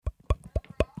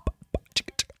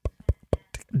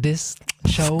This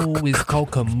show is called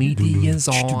Comedians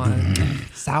on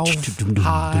South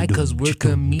High, cause we're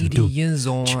comedians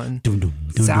on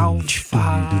South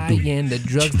High, and the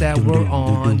drugs that we're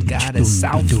on got us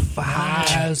South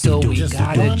High, so we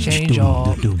gotta change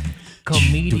all.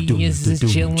 Comedians is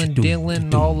chillin',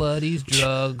 dealing all of these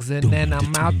drugs, and then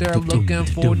I'm out there looking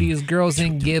for these girls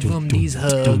and give them these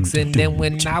hugs. And then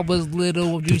when I was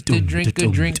little, I used to drink a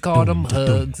drink called them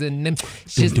Hugs, and them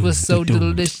shit was so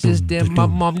delicious that my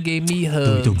mom gave me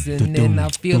hugs. And then I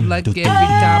feel like every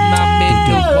time I'm in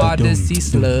the water, see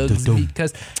slugs,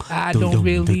 because I don't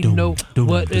really know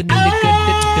what a nigga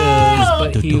does.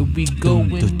 But here we go,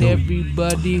 and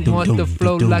everybody want to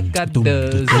flow like I does.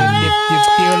 And if you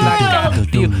feel like I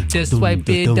feel, just swipe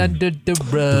it under the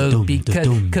rug, because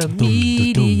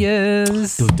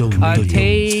comedians are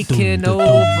taking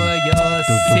over your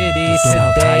city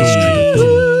today.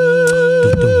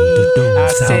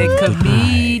 I said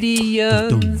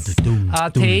comedians are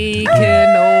taking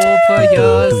over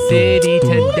your city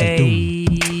today.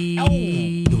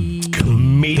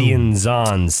 Comedians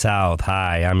on South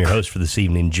High. I'm your host for this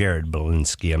evening, Jared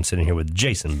Belinsky. I'm sitting here with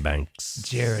Jason Banks.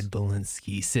 Jared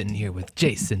Belinsky sitting here with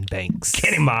Jason Banks.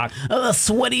 Kenny Mock.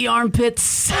 Sweaty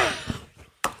armpits.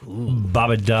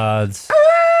 Bobby Dodds.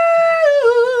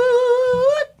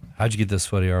 How'd you get those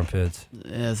sweaty armpits?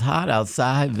 It's hot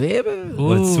outside, baby.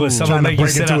 What someone make you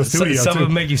sit into a studio, someone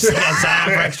too. make you sit outside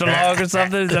for extra long or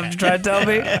something? Is that what you're trying to tell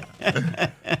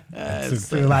me?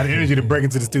 It's a lot of energy to break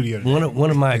into the studio. One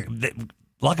of my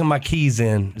locking my keys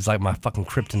in is like my fucking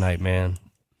kryptonite, man.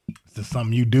 It's just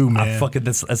something you do, man.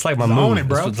 It's like my Just move. own it,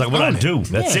 bro. It's like what I Own it. do.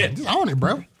 That's Yeah, it. Just own it,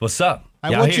 bro. What's up?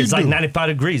 Like Out what here, you it's like do. 95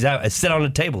 degrees. I sit on the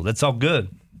table. That's all good.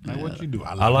 Like what you do.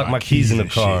 I lock my keys in the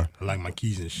and car. shit. I like my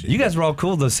keys and shit. You guys were all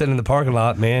cool though, sitting in the parking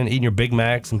lot, man, eating your Big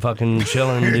Macs and fucking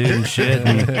chilling, dude, and shit.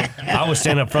 And I was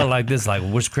standing up front like this, like,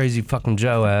 where's Crazy fucking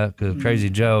Joe at? Because Crazy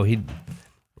Joe,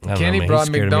 Kenny brought scared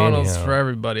of me McDonald's anyhow. for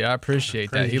everybody. I appreciate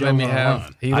that. Crazy He Joe let me gonna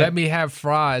have run. let me have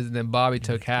fries, and then Bobby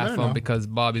took half of them because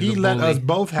Bobby's He a let bully. us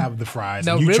both have the fries.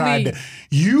 No, and really?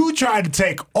 You tried to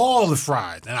take all the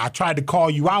fries, and I tried to call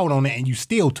you out on it, and you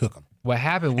still took them. What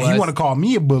happened And you want was to call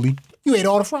me a bully? You ate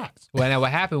all the fries. what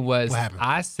happened was What happened?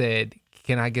 I said,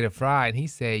 "Can I get a fry?" And he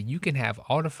said, "You can have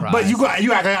all the fries." But you act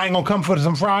like I ain't gonna come for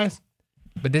some fries.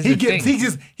 But this He is the gets. thing.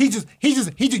 You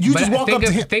just walk think up to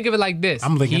of, him Think of it like this.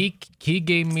 I'm thinking. He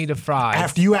gave me the fries.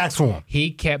 after you ask for him. He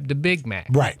kept the Big Mac.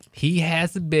 Right. He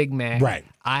has the Big Mac. Right.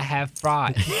 I have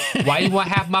fries. Why you want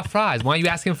half my fries? Why are you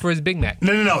asking for his Big Mac?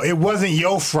 No. It wasn't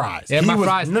your fries. They're He my was-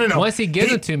 fries. No. Once he gives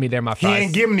them to me, they're my He fries.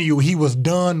 ain't giving to you. He was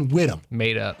done with them.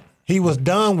 Made up. He was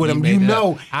done with He them. made You it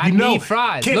know. up. I you know, need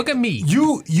fries. Look at me.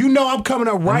 You know I'm coming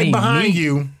up right need behind meat.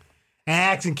 you and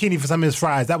asking Kenny for some of his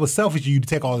fries. That was selfish of you to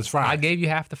take all his fries. I gave you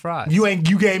half the fries. You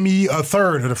gave me a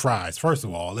third of the fries. First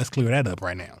of all, let's clear that up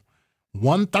right now.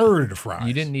 1/3 of the fries.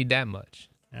 You didn't need that much.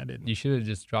 I didn't. You should have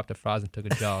just dropped the fries and took a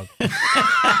jog.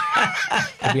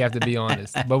 We have to be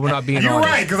honest, but we're not being You're honest.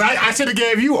 right, because I should have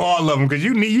gave you all of them because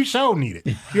you sure need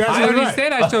it. You're I absolutely already right.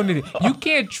 said I showed it. You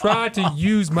can't try to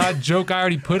use my joke I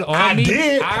already put on I me.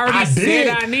 did. I already said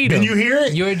I need Then them. you hear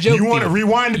it? You're a joke You want to thief.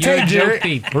 rewind the You're tape, a joke Jared?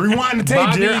 thief. Rewind the tape,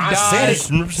 Bobby Jared. I Dodds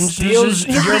said it. steals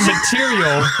your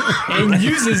material and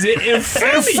uses it in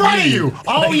front In front of you.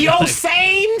 Oh, your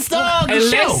same stuff.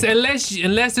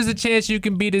 Unless there's a chance you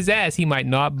can beat his ass, he might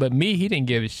not. But me, he didn't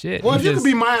give a shit. Well, He if you just- could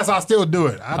be my ass, I'll still do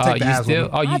it. I'll take the you ass. still?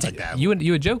 I'll You take the ass.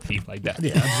 you a joke thief like that?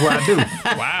 Yeah, that's what I do.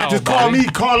 Wow. Just call Bobby. me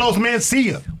Carlos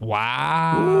Mencia.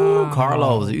 Wow.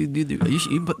 Carlos, you name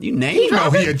You know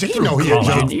he a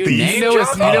joke You thief. name You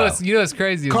know what's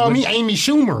crazy? is Call when- me Amy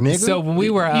Schumer, nigga. So when we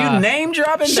were You name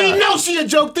dropping. she knows she a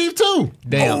joke thief too.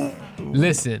 damn.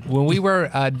 Listen, when we were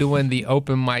doing the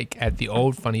open mic at the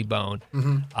old Funny Bone,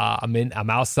 I'm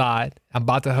outside. I'm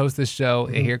about to host the show,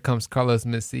 and here comes Carlos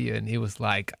Mencia, and he was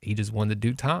like, he just wanted to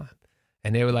do time.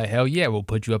 And they were like, hell yeah, we'll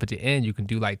put you up at the end. You can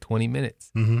do like 20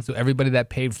 minutes. So everybody that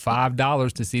paid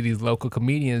 $5 to see these local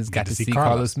comedians got to see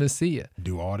Carlos Mencia.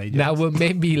 Do all they do. Now, what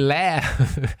made me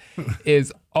laugh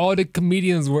is all the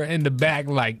comedians were in the back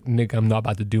like, nigga, I'm not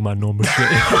about to do my normal shit.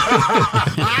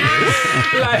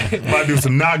 Like, About to do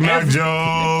some knock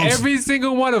jokes. every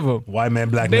single one of them. White man,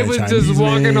 black They man, was Chinese just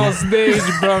walking man. on stage,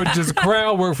 bro, just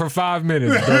crowd work for 5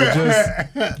 minutes,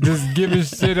 bro. Just giving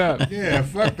shit up. Yeah,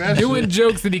 fuck that Doing shit.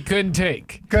 jokes that he couldn't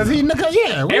take. Cause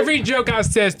yeah. Every joke I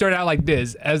said started out like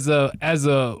this. As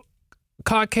a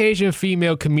Caucasian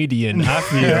female comedian, I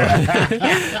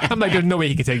feel. I'm like, there's no way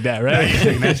he can take that, right?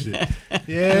 Taking that shit.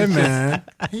 Yeah, man.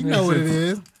 He know what it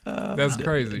is. That's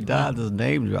crazy. Dodge is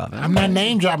name dropping. I'm not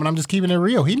name dropping. I'm just keeping it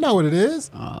real. He know what it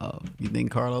is. You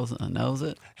think Carlos knows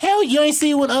it? Hell, you ain't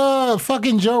see when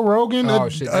fucking Joe Rogan Oh,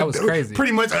 shit, that was crazy.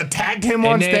 pretty much attacked him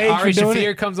on And then stage Ari for doing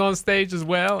Shaffir it. comes on stage as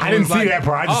well. I and didn't was see that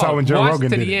part. I just saw when Joe watch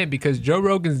Rogan to did the it. end because Joe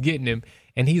Rogan's getting him,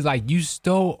 and he's like, "You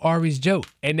stole Ari's joke,"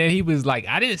 and then he was like,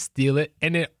 "I didn't steal it."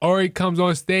 And then Ari comes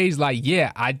on stage like,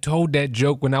 "Yeah, I told that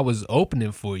joke when I was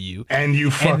opening for you." And you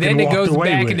fucking And then it walked goes away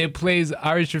back with and it. it plays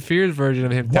Ari Shafir's version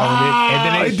of him telling Wow, it.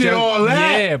 And then it did all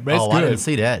that? Yeah, but it's Oh, good. I didn't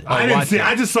see that. I didn't watch see. it.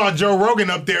 I just saw Joe Rogan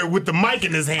up there with the mic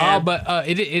in his hand. Oh, but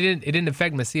it didn't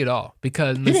affect Messi at all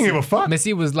because he didn't give a fuck.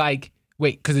 Messi was like,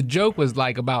 wait, because the joke was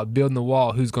like about building the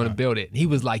wall, who's going to build it? And he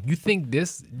was like, you think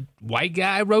this white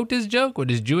guy wrote this joke or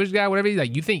this Jewish guy, whatever? He's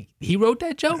like, you think he wrote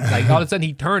that joke? Like all of a sudden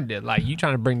he turned it. Like you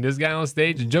trying to bring this guy on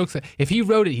stage? The joke's if he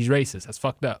wrote it, he's racist. That's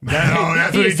fucked up.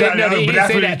 That's what he tried to do, but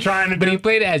that's what he's trying to But do. he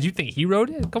played it as you think he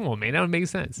wrote it. Come on, man, that would make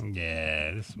sense.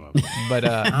 Yeah, this But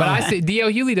I say D.L.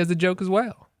 Hewley does the joke as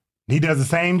well. he does the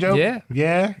same joke. Yeah.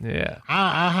 yeah. Yeah.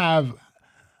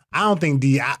 I don't think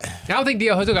I don't think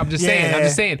D.L. Hook. I'm just saying. I'm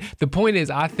just saying. The point is,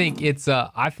 I think it's.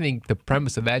 I think the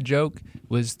premise of that joke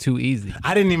was too easy.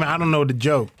 I don't know the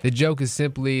joke. The joke is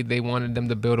simply they wanted them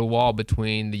to build a wall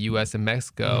between the U.S. and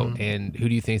Mexico, Mm-hmm. and who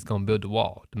do you think is going to build the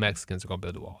wall? The Mexicans are going to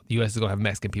build the wall. The U.S. is going to have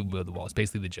Mexican people build the wall. It's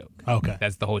basically the joke. Okay.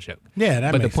 That's the whole joke. Yeah,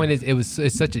 that But the makes point is,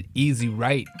 it's such an easy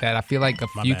write that I feel like a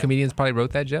few bad. comedians probably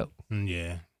wrote that joke,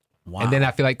 Yeah. Wow. and then I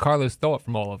feel like Carlos stole it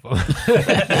from all of them.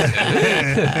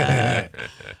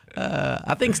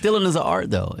 I think stealing is an art,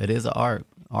 though. It is an art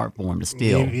form to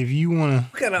steal. If you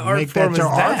want to kind of art make form that your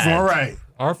is art that? form, right?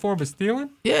 Our form of stealing?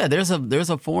 Yeah, there's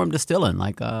a form to stealing,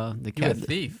 like the You're a cat.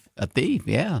 thief. A thief,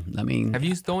 yeah. I mean, Have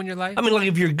you stolen your life? I mean, like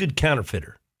if you're a good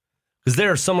counterfeiter, because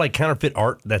there are some like counterfeit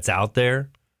art that's out there.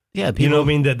 yeah, people. You know what I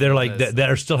mean? That they're like that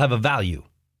are still have a value.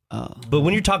 Oh. But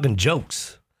when you're talking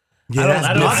jokes, Yeah,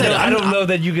 I don't know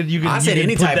that you could I said you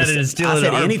any could put type that of. in a stealing I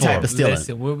said art any type form. of stealing.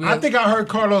 Listen, I think I heard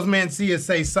Carlos Mencia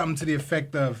say something to the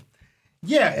effect of,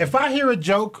 yeah, if I hear a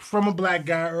joke from a black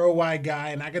guy or a white guy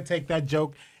and I can take that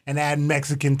joke and add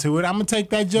Mexican to it, I'm going to take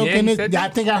that joke. Yeah, and he it, said I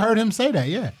that? think I heard him say that,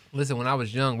 yeah. Listen, when I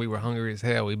was young, we were hungry as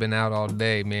hell. We've been out all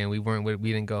day, man. We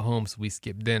didn't go home, so we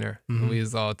skipped dinner. And we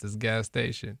was all at this gas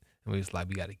station, and we was like,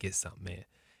 we got to get something, man.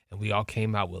 And we all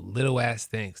came out with little ass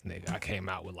things, nigga. I came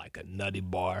out with like a nutty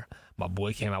bar. My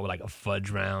boy came out with like a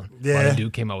fudge round. Yeah. My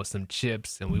dude came out with some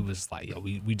chips, and we was like, yo,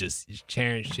 we just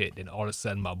sharing shit. Then all of a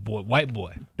sudden, my boy, white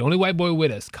boy, the only white boy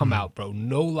with us, come out, bro.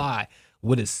 No lie.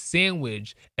 With a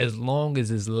sandwich as long as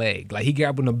his leg. Like he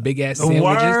grabbed one of them big ass sandwiches,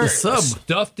 word. The sub.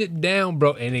 stuffed it down,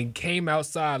 bro, and then came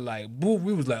outside like, boo.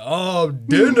 We was like, oh,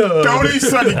 dinner. Don't eat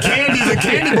Sunny candies and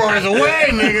candy bars away,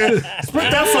 nigga.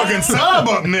 Split that fucking sub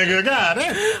up, nigga. God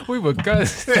damn. We were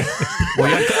cussed.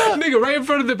 Nigga, right in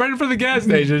front of the gas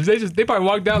stations. They probably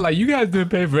walked out like, you guys didn't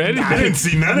pay for anything. I didn't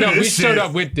see none of No, this we shit. showed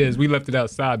up with this. We left it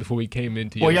outside before we came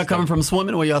into Were your y'all coming from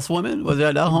swimming? Were y'all swimming? Was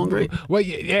y'all that hungry? Well,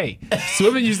 hey,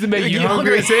 swimming used to make you You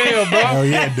hungry as hell, bro. Oh,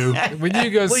 yeah, dude. When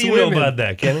you go What do swimming. you know about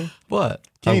that, Kenny? What?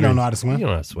 Kenny don't know how to You swim. don't know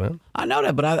how to swim. I know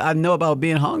that, but I know about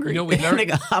being hungry. You know, we learned-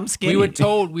 Nigga, I'm skinny. We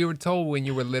were told when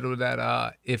you were little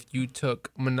that if you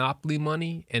took Monopoly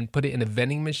money and put it in a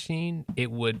vending machine,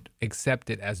 it would accept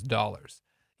it as dollars,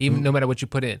 even no matter what you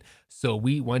put in. So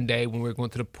one day when we were going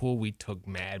to the pool, we took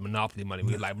mad Monopoly money.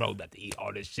 We were like, bro, we about to eat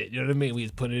all this shit. You know what I mean? We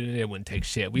just put it in there, wouldn't take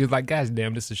shit. We was like, guys,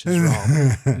 damn, this is shit's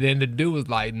wrong. Then the dude was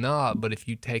like, nah, but if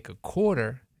you take a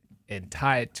quarter and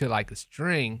tie it to like a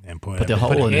string And put Put the it hole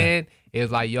put in it there. in, it was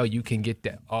like, yo, you can get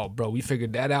that. Oh, bro, we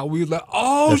figured that out. We was like,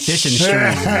 oh, The fishing shit. string.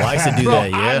 I used to do Bro,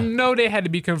 that, I yeah. know they had to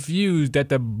be confused that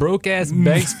the broke ass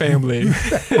Banks family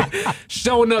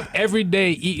showing up every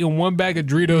day eating one bag of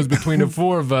Doritos between the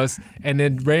four of us and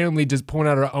then randomly just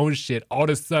pouring out our own shit. All of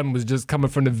a sudden was just coming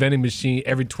from the vending machine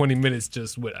every 20 minutes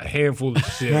just with a handful of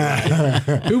shit.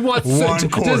 Like, who wants One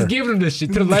quarter. just giving them this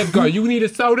shit to the lifeguard? You need a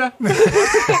soda?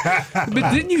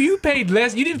 But didn't you paid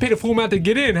less? You didn't pay the full amount to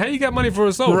get in. How you got money for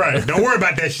a soda? Right. Don't worry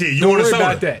about that shit. You Don't want a worry soda?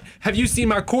 about that. Have you seen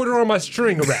my quarter or my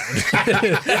string around?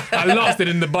 I lost it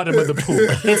in the bottom of the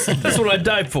pool. That's what I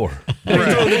died for.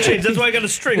 Throwing the change. That's why I got a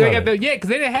string They on got it. the, yeah, because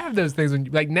they didn't have those things.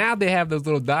 Like now they have those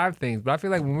little dive things. But I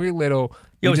feel like when we were little,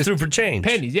 You always just threw for change.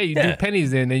 pennies. Yeah, you do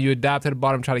pennies in, and you dive to the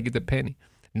bottom, try to get the penny.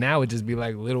 Now it just be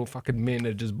like little fucking men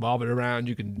that just bob it around.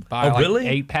 You can buy Oh, like really?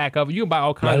 8-pack of it. You can buy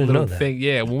all I kinds of didn't little know that. things.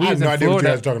 Yeah, when we I have was no in idea what you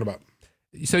guys Florida, are talking about.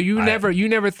 so you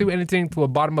never threw anything to a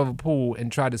bottom of a pool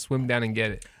and tried to swim down and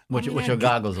get it. What's your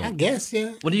goggles I on? guess,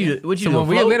 yeah. What do you do? So when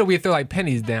we were float? little, we throw like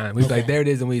pennies down. We'd be like, there it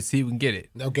is, and we'd see if we can get it.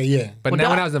 Okay, yeah. But Well, now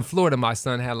when Doc- I was in Florida, my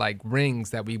son had like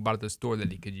rings that we bought at the store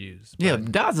that he could use. Yeah,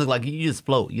 Dodge look like you just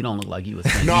float. You don't look like you was.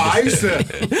 No, I used to.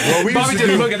 What we Bobby used to just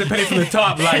do. look at the penny from the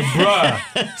top like,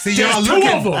 bruh. See, y'all two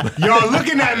of looking. Y'all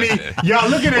looking at me. Y'all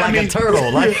looking at like me. a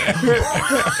turtle. Like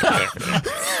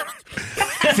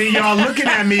See, y'all looking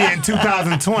at me in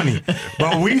 2020.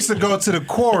 But we used to go to the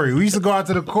quarry. We used to go out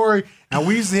to the quarry and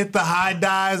we used to hit the high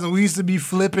dives and we used to be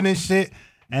flipping and shit.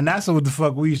 And that's what the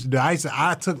fuck we used to do. I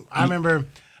remember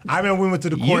we went to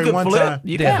the you quarry could one flip. time.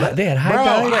 You They could had, they had high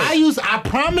Bro, dives. I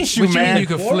promise you, What you man. mean you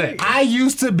could flip? I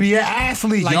used to be an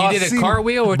athlete. Like you Y'all did a see-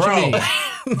 cartwheel? What Bro, you mean?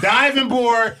 diving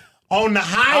board on the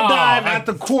high Oh, dive at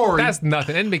the quarry. That's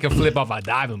nothing. And make a flip off a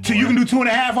diving board. So you can do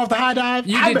 2.5 off the high dive?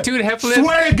 You I did bet- 2.5 flip?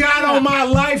 Swear to God on my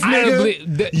life, I don't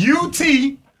nigga. believe-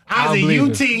 UT. I was don't a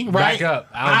believe UT, it. right? Back up.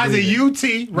 I I don't was a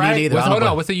believe UT, right? neither. Hold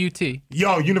on. What's a UT?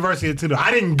 Yo, University of Toledo.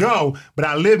 I didn't go, but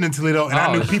I lived in Toledo, and I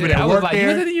Oh, knew people shit. that I was worked like, there. you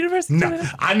was at the University of No, Toledo?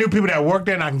 I knew people that worked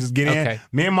there, and I can just get in. Okay.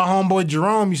 Me and my homeboy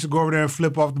Jerome used to go over there and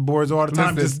flip off the boards all the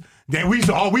time. Listen. We used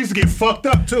to get fucked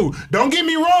up too. Don't get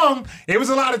me wrong. It was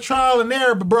a lot of trial and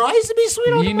error, but bro, I used to be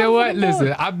sweet on You the know what? motherfucking board.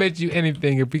 Listen, I bet you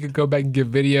anything. If we could go back and get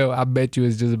video, I bet you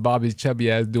it's just Bobby's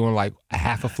chubby ass doing like a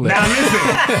half a flip. Now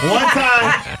listen,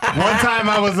 one time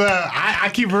I was I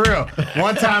keep it real.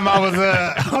 One time I was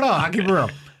hold on, I keep it real.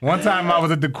 One time I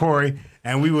was at the quarry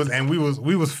and we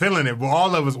was feeling it, but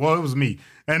all of us, well, it was me.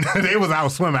 And they was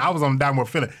out swimming. I was on the diving board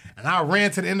feeling. And I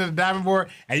ran to the end of the diving board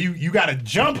and you got to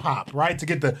jump hop, right? To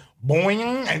get the boing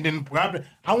and then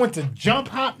I went to jump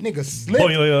hop, nigga slipped,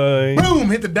 Boing, boing, boing. boom,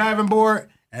 hit the diving board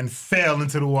and fell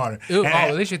into the water. Ew, And-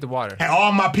 at least you hit the water. and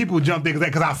all my people jumped in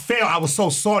because I fell. I was so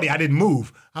salty, I didn't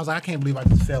move. I was like, I can't believe I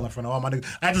just fell in front of all my niggas.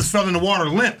 I just fell in the water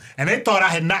limp. And they thought I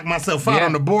had knocked myself out Yeah.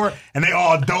 on the board, and they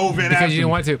all dove in after Because you didn't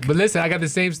me. want to. But listen, I got the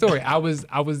same story. I was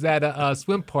at a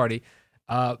swim party,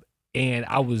 and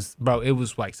I was, bro, it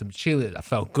was like some chili. I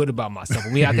felt good about myself.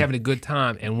 And we out there having a good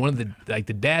time. And one of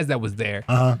the dads that was there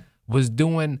was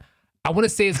doing, I want to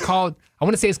say it's called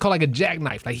like a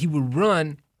jackknife. Like he would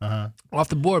run off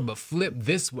the board, but flip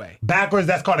this way. Backwards,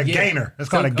 that's called a Yeah. gainer. That's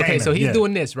called a gainer. Okay, so he's Yeah.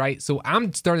 doing this, right? So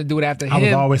I'm starting to do it after him. I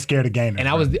was always scared of gainers. And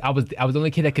I was the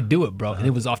only kid that could do it, bro. And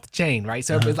it was off the chain, right?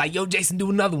 So everybody's like, yo, Jason, do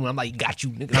another one. I'm like, got you,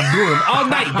 nigga. I'm doing them all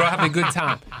night, bro, having a good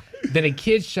time. Then a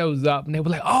kid shows up and they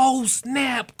were like, oh,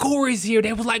 snap, Corey's here.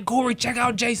 They was like, Corey, check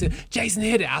out Jason. Jason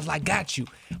hit it. I was like, got you.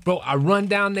 Bro, I run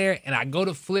down there and I go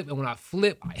to flip. And when I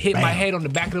flip, I hit my head on the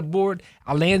back of the board.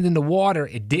 I landed in the water.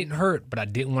 It didn't hurt, but I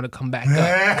didn't want to come back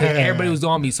up because everybody was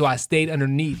on me. So I stayed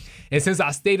underneath. And since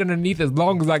I stayed underneath as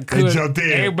long as I could, jumped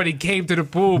in. everybody came to the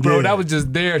pool, bro. Yeah. That was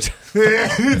just there. At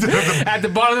At the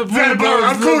bottom of the pool, bro.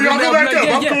 I'm cool. Y'all go back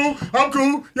Yeah, up. yeah. I'm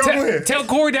cool. Y'all go ahead. Tell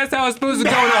Corey that's how it's supposed to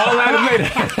go, and I'll elaborate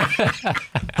later.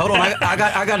 Hold on, I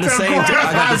got the same.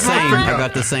 I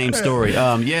got the same story.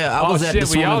 Yeah, I Oh, was at shit,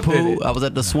 the we all swimming did pool. it. I was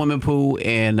at the swimming pool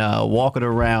and walking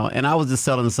around, and I was just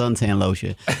selling suntan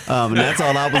lotion, and that's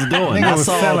all I was doing. I was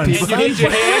saw selling people. You hit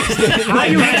your head. How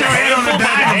you hit your head on the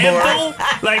diving board?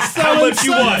 Like how much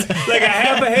you want? Like a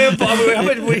half a handful?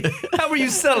 How were you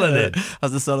selling it? I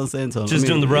was just selling Santos. Just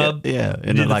doing the rub? Yeah, and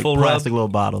did then the like full rub? plastic little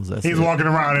bottles. That's He's it. walking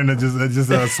around in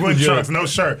just swim trunks, no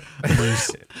shirt.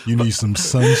 You need some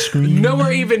sunscreen?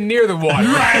 Nowhere even near the water.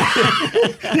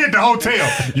 He at the hotel.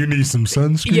 You need some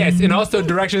sunscreen? Yes, and also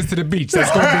directions to the beach.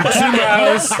 That's going to be 2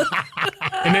 miles,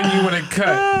 and then you want to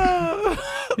cut.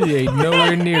 You ain't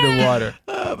nowhere near the water.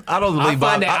 I don't I believe find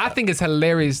Bob. that I think it's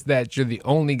hilarious that you're the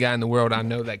only guy in the world I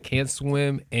know that can't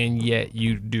swim, and yet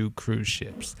you do cruise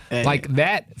ships. Hey. Like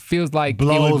that feels like it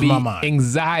Blows would be my mind.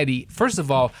 anxiety. First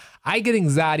of all, I get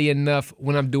anxiety enough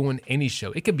when I'm doing any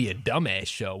show. It could be a dumbass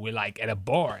show. We're like at a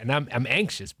bar, and I'm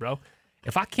anxious, bro.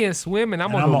 If I can't swim and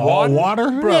I'm on I'm the all water,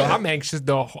 water? bro, Yeah. I'm anxious.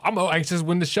 I'm anxious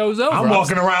when the show's over. I'm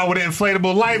walking around with an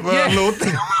inflatable light Yeah. little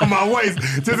thing on my waist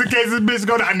just in case this bitch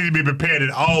go down. I need to be prepared at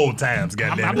all times,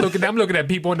 goddamn. I'm looking at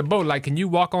people on the boat like, can you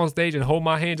walk on stage and hold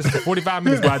my hand just for 45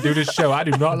 minutes while I do this show? I do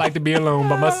not like to be alone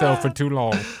by myself for too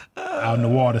long. Out in the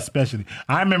water, especially.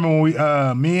 I remember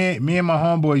when me and my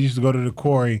homeboys used to go to the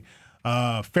quarry,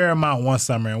 Fairmount one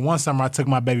summer, and one summer I took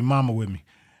my baby mama with me,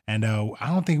 and I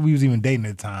don't think we was even dating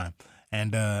at the time.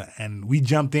 And we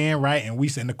jumped in, right? And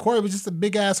the quarry was just a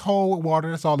big ass hole with water.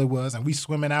 That's all it was. And we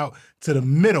swimming out to the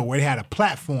middle where they had a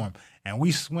platform. And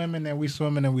we swimming and we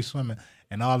swimming and we swimming.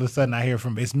 And all of a sudden I hear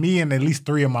it's me and at least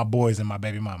 3 of my boys and my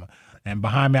baby mama. And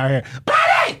behind me I hear,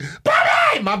 Bobby!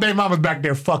 Bobby! My baby mama's back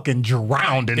there fucking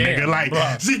drowning, Damn, nigga. Like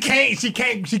bruh.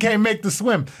 she can't make the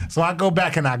swim. So I go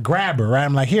back and I grab her, right?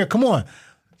 I'm like, here, come on.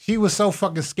 She was so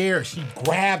fucking scared. She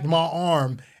grabbed my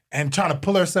arm and trying to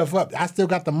pull herself up. I still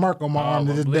got the mark on my arm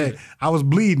to this day. bleeding. I was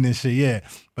bleeding and shit, yeah.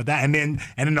 But that and then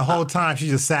the whole time she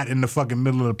just sat in the fucking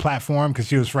middle of the platform because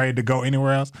she was afraid to go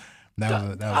anywhere else. That was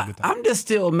a good time. I'm just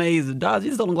still amazed. Dodge, you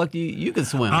just don't look like you can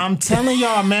swim. I'm telling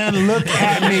y'all, man, look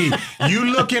at me. You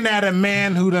looking at a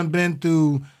man who done been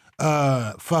through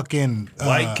fucking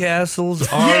White Castles,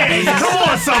 yeah, Arby's, come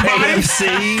on, somebody.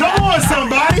 KFC. Come on,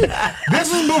 somebody.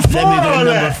 This was before Let me go all to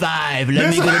number that. 5. Let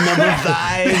me go to number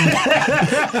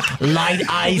 5. Light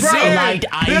ice, Bro, light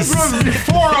This ice. was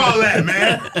before all that,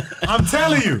 man. I'm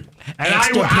telling you. And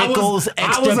Extra pickles,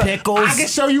 extra pickles. I can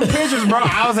show you pictures, bro.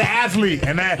 I was an athlete,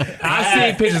 and I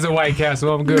seen pictures of White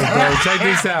Castle. I'm good, bro. Check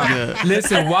this out.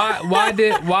 Listen, why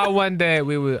one day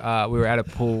we were at a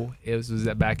pool. It was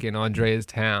back in Andrea's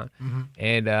town,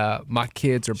 and my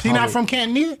kids are. She not from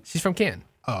Canton either. She's from Canton.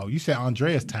 Oh, you said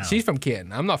Andrea's town. She's from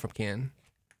Canton. I'm not from Canton.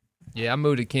 Yeah, I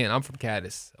moved to Canton. I'm from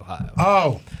Cadiz, Ohio.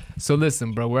 Oh, So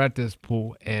listen, bro, we're at this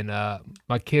pool, and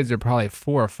my kids are probably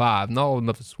 4 or 5, not old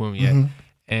enough to swim yet.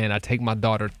 And I take my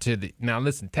daughter to the. Now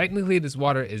listen, technically this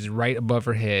water is right above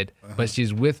her head, but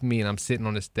she's with me, and I'm sitting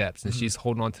on the steps, and she's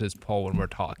holding on to this pole when we're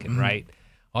talking, right?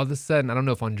 All of a sudden, I don't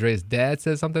know if Andrea's dad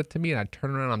says something to me, and I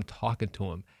turn around, I'm talking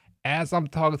to him. As I'm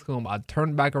talking to him, I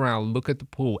turn back around, look at the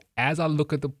pool. As I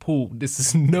look at the pool, this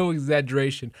is no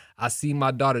exaggeration, I see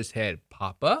my daughter's head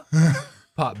pop up,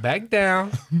 pop back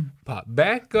down, pop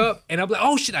back up, and I'm like,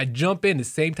 oh shit, I jump in. The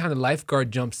same time the lifeguard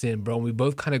jumps in, bro, and we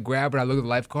both kind of grab her. I look at the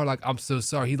lifeguard like, I'm so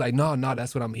sorry. He's like, no,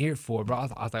 that's what I'm here for, bro. I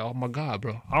was like, oh my God,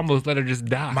 bro. I almost let her just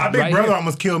die. my big brother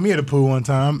almost killed me at the pool one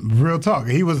time. Real talk.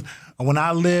 He was when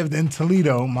I lived in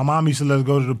Toledo. My mom used to let us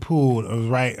go to the pool. It was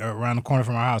right around the corner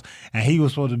from our house, and he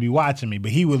was supposed to be watching me,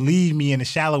 but he would leave me in the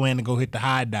shallow end to go hit the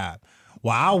high dive.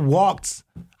 Well,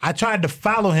 I tried to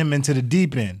follow him into the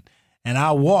deep end. And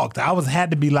I walked. Had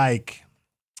to be like,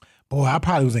 boy, I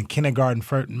probably was in kindergarten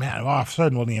first. Man, I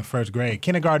certainly in first grade.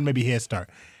 Kindergarten, maybe Head Start.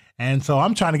 And so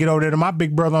I'm trying to get over there to my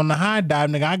big brother on the high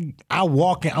dive, nigga.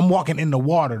 I'm walking in the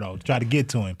water though to try to get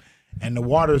to him. And the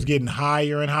water is getting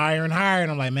higher and higher and higher.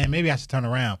 And I'm like, man, maybe I should turn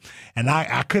around. And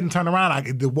I couldn't turn around.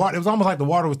 It was almost like the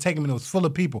water was taking me. And it was full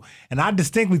of people. And I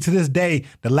distinctly, to this day,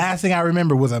 the last thing I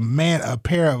remember was a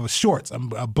pair of shorts,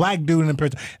 a black dude in a pair.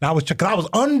 And I was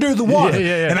under the water.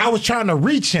 And I was trying to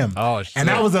reach him. Oh, shit. And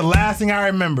that was the last thing I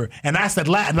remember. And that's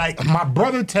like my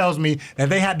brother tells me that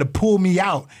they had to pull me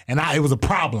out. And it was a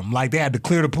problem. Like they had to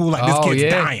clear the pool. Like this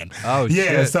kid's dying. Oh,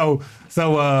 yeah. shit. So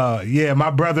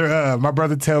my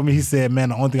brother told me, he said, man,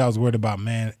 the only thing I was worried about,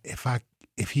 man,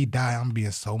 if he die, I'm gonna be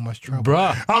in so much trouble.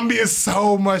 Bruh. I'm be in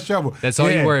so much trouble. That's all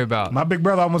you worry about. My big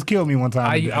brother almost killed me one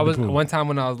time. One time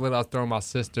when I was little, I was throwing my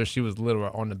sister. She was little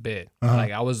on the bed.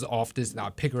 Like I was off this, and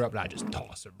I'd pick her up and I'd just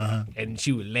toss her. Bro. And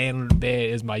she would land on the bed.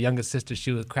 It was my youngest sister.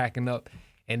 She was cracking up.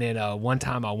 And then one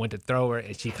time I went to throw her,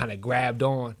 and she kind of grabbed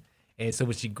on. And so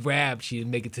when she grabbed, she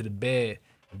didn't make it to the bed.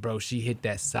 Bro, she hit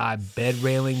that side bed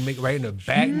railing right in the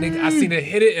back, nigga. I seen her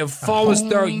hit it and fall and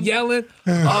start yelling.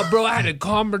 Bro, I had to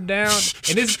calm her down.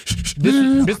 And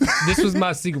this was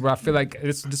my secret, bro. I feel like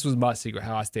this was my secret,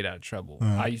 how I stayed out of trouble.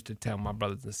 I used to tell my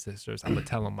brothers and sisters, I'm going to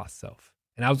tell them myself.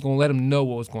 And I was going to let them know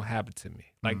what was going to happen to me.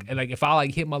 Like if I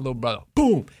hit my little brother,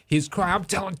 boom, he's crying. I'm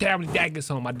telling Dad when Dad gets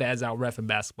home, my dad's out reffing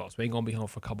basketball, so he ain't going to be home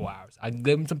for a couple hours. I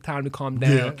give him some time to calm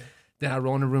down. Yeah. Then I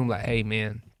roll in the room like, hey,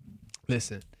 man,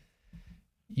 listen.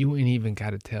 You ain't even got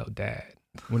to tell Dad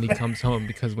when he comes home,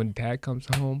 because when Dad comes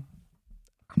home,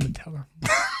 I'm going to tell him.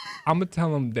 I'm going to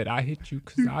tell him that I hit you.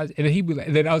 And then he'd be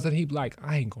like,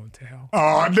 I ain't going to tell.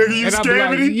 Oh, nigga, you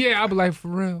scared me? Yeah, I'll be like, for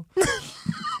real.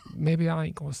 Maybe I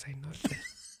ain't going to say nothing.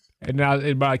 And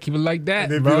I keep it like that,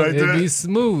 bro. It'd be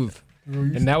smooth.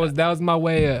 And that was my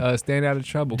way of staying out of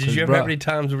trouble. Did you ever have any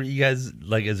times where you guys,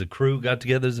 like as a crew, got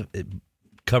together,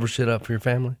 cover shit up for your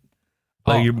family?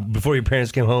 Like before your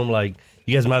parents came home, like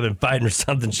you guys might have been fighting or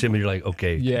something, shit, but you're like,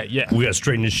 okay, yeah, we got to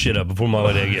straighten this shit up before mom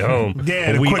and dad get home.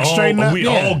 Yeah, we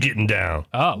all getting down.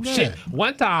 Oh shit!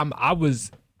 One time I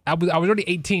was already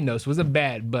 18 though, so it wasn't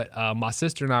bad. But my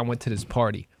sister and I went to this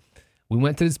party. We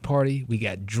went to this party. We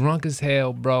got drunk as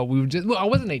hell, bro. I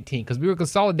wasn't 18 because we were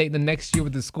consolidating the next year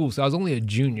with the school, so I was only a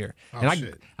junior,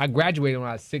 I graduated when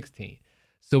I was 16.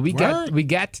 So we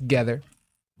got together.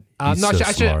 I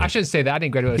shouldn't say that. I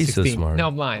didn't graduate at 16. So smart. No,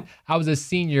 I'm lying. I was a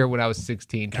senior when I was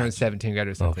 16, turned 17,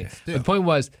 graduated 17. Okay. The point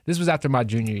was, this was after my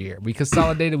junior year. We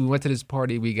consolidated. We went to this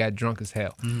party. We got drunk as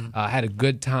hell. Had a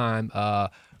good time.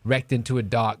 Wrecked into a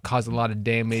dock, caused a lot of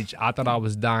damage. I thought I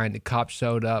was dying. The cops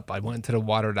showed up. I went into the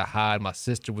water to hide. My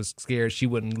sister was scared. She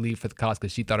wouldn't leave for the cops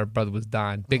because she thought her brother was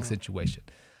dying. Big situation.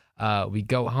 We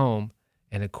go home,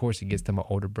 and of course, it gets to my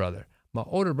older brother. My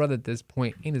older brother at this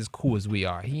point ain't as cool as we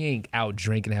are. He ain't out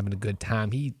drinking, having a good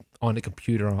time. He on the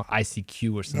computer on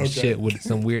ICQ or some shit with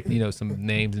some weird, some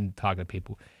names and talking to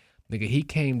people. Nigga, he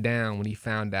came down when he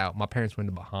found out my parents were in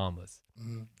the Bahamas.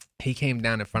 Mm-hmm. He came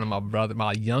down in front of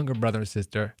my younger brother and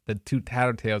sister, the two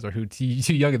tattletales, or who too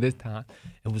young at this time,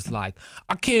 and was like,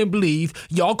 I can't believe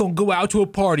y'all gonna go out to a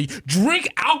party, drink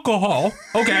alcohol,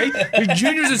 okay? Your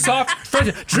juniors and soft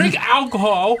freshmen, drink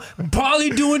alcohol, probably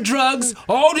doing drugs,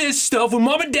 all this stuff when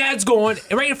mom and dad's going,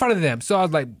 right in front of them. So I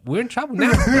was like, we're in trouble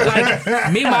now. Like,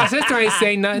 me and my sister ain't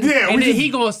saying nothing. Yeah, and then he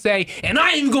gonna say, and I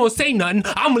ain't even gonna say nothing,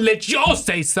 I'm gonna let y'all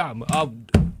say something.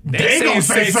 They gonna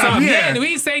say something. Yeah,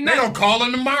 we ain't say nothing. They gonna call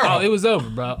him tomorrow. Oh, it was over,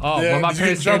 bro. Oh, when my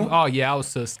parents came, I was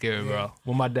so scared, bro.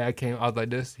 When my dad came, I was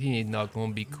like, he ain't not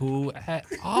gonna be cool at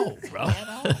all, bro.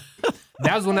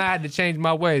 That was when I had to change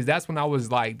my ways. That's when I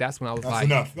was like,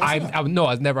 enough. I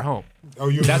was never home. Oh,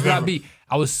 you That's what I'd be.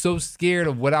 I was so scared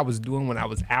of what I was doing when I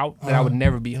was out that I would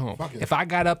never be home. If I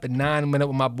got up at 9 and went up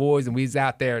with my boys and we was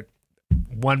out there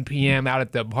 1 p.m. out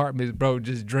at the apartments, bro,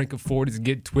 just drinking 40s and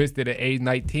get twisted at age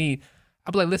 19,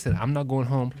 I'd be like, listen, I'm not going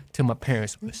home till my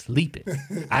parents were sleeping.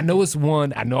 I know it's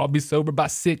 1. I know I'll be sober by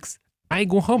 6. I ain't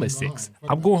going home at 6.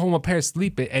 I'm going home with my parents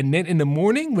sleeping. And then in the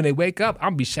morning, when they wake up, I'll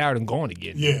be showered and gone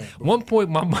again. Yeah. One point,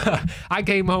 I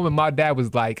came home and my dad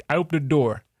was like, I opened the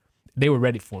door. They were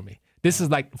ready for me. This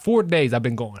is like 4 days I've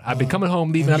been going. I've been coming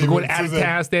home, leaving. I've been going out of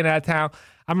town, staying out of town.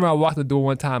 I remember I walked the door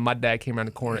one time. My dad came around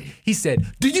the corner. He said,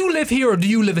 do you live here or do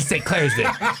you live in St.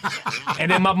 Clairsville?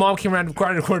 And then my mom came around the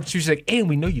corner. She was like, and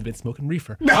we know you've been smoking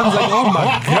reefer. I was like, oh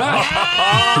my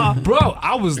God. Bro,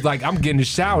 I was like, I'm getting in the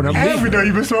shower. And Every day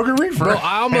you've been smoking reefer. Bro,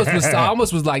 I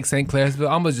almost was like St. Clairsville.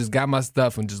 I almost just got my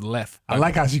stuff and just left. I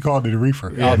like how she called it a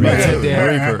reefer. Oh,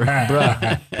 reefer. Bro,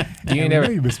 you ain't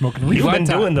never. You've been smoking reefer. You've been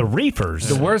doing the reefers.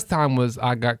 The worst time was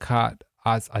I got caught.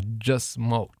 I just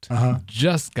smoked.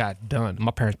 Just got done.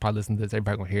 My parents probably listen to this.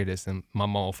 Everybody gonna hear this, and my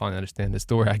mom will finally understand the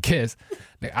story, I guess.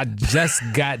 Like, I just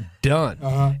got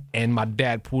done, and my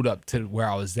dad pulled up to where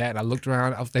I was at. And I looked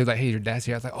around. They was like, "Hey, your dad's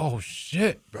here." I was like, "Oh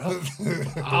shit, bro!"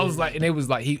 I was like, and it was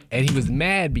like he was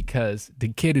mad because the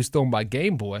kid who stole my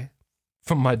Game Boy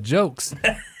from my jokes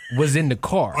was in the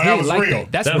car. Oh, he didn't like real.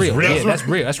 that. That's real. Yeah, that's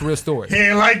real. That's a real story. He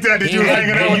ain't like that. Did you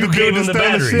hanging out with you the gave dude him that the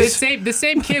stole batteries. shit? The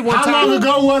same kid one How time. long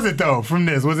ago was it though? From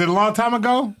this, was it a long time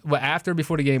ago? Well, after or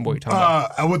before the Game Boy? You're talking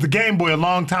about? With the Game Boy, a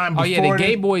long time before. Oh yeah, the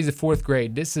Game Boy is the 4th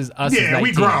grade. This is us. Yeah, as 19.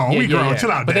 we grown. We grown. Yeah.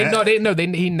 Chill out, But Dad.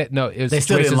 it was They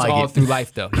still didn't like all it. through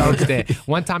life though. You understand?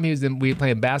 One time we were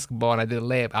playing basketball and I did a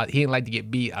layup. He didn't like to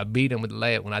get beat. I beat him with the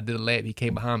layup. When I did a layup, he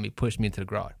came behind me, pushed me into the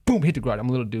garage. Boom, hit the garage. I'm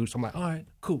a little dude, so I'm like, all right,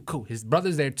 cool. His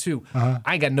brother's there too. I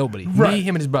ain't got nobody. Right. Me,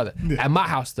 him, and his brother at my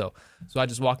house though. So I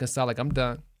just walk inside like I'm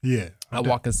done. Yeah. I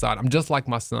walk inside. I'm just like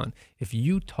my son. If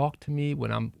you talk to me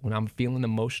when I'm feeling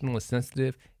emotional and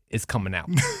sensitive, it's coming out.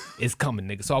 It's coming,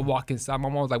 nigga. So I walk inside. My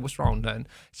mom was like, "What's wrong, nothing?"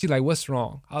 She's like, "What's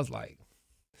wrong?" I was like,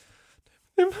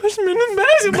 "They pushed me in the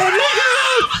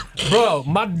basketball." Bro,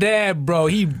 my dad, bro,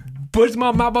 he pushed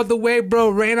my mom out the way, bro,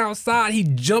 ran outside. He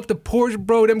jumped the porch,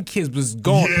 bro. Them kids was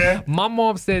gone. Yeah. My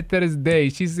mom said to this day,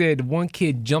 she said one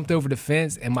kid jumped over the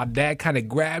fence and my dad kind of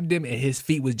grabbed him and his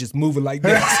feet was just moving like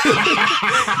this.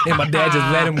 And my dad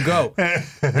just let him go.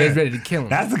 They was ready to kill him.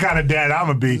 That's the kind of dad I'm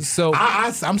gonna be. So-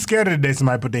 I'm scared of the day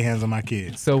somebody put their hands on my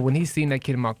kids. So when he seen that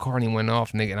kid in my car and he went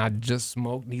off, nigga, and I just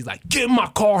smoked, and he's like, "Get in my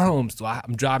car home." So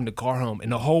I'm driving the car home,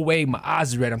 and the whole way my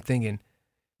eyes are red. I'm thinking,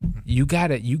 you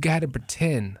gotta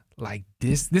pretend like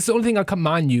this. This is the only thing I come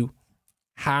on you.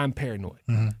 How I'm paranoid.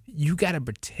 You gotta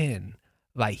pretend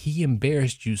like he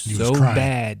embarrassed you so crying.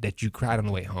 bad that you cried on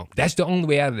the way home. That's the only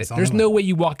way out of this. There's no way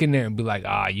you walk in there and be like,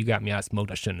 you got me. I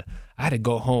smoked. I shouldn't have. I had to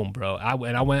go home, bro. I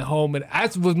went home, and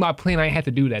that was my plan. I ain't had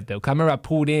to do that though. 'Cause I remember I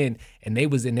pulled in and they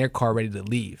was in their car ready to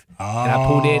leave. And I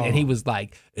pulled in and he was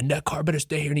like, "And that car better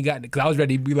stay here." And he got in it because I was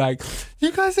ready to be like,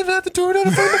 "You guys didn't have to do it on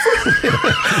the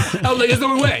phone." I was like, "It's the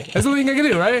only way. That's the only thing I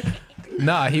can do, right?"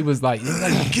 Nah, he was like,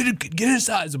 get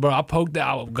inside. So, bro, I poked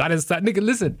out, got inside. Nigga,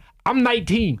 listen, I'm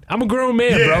 19. I'm a grown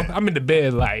man, Yeah. bro. I'm in the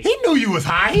bed like. He knew you was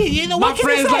high. You know My what can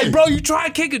he friend's say? like, "Bro, you try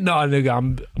to kick it." No, nigga,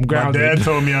 I'm My grounded. dad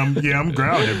told me I'm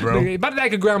grounded, bro. Nigga, my dad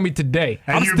could ground me today.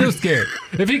 And I'm you still be- scared.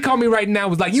 If he called me right now,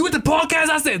 was like, "You at the podcast?"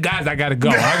 I said, "Guys, I gotta go.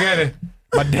 I gotta."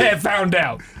 My dad found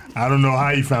out, I don't know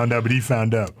how he found out, but he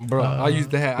found out. bro. I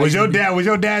used to have. Was your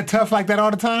dad tough like that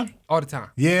all the time? all the time?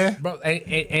 Yeah. Bro,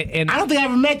 and I don't think I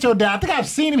ever met your dad. I think I've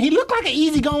seen him. He looked like an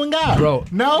easygoing guy. bro,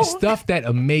 No? stuff that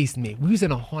amazed me. We was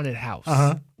in a haunted house.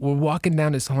 We're walking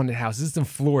down this haunted house. This is in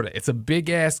Florida. It's a big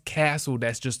ass castle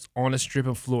that's just on a strip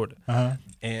in Florida.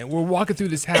 And we're walking through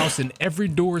this house, and every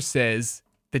door says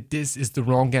that this is the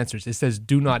wrong answer. It says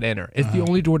do not enter. It's the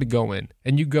only door to go in.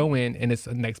 And you go in and it's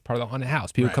the next part of the haunted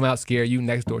house. People come out, scare you.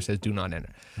 Next door says do not enter.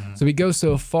 So we go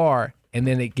so far and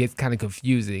then it gets kind of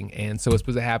confusing. And so what's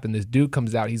supposed to happen, this dude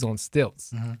comes out, he's on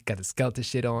stilts, got the skeleton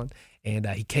shit on. And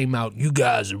he came out, you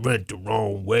guys went the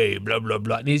wrong way, blah, blah,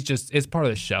 blah. And it's part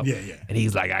of the show. Yeah. And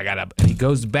he's like, and he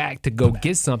goes back to go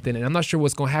get something. And I'm not sure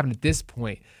what's going to happen at this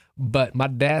point. But my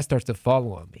dad starts to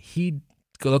follow him. He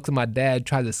looks at my dad,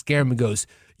 tries to scare him and goes,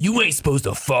 you ain't supposed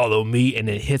to follow me. And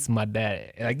then hits my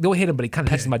dad. Like, don't hit him, but he kind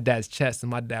of touches my dad's chest. And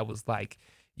my dad was like,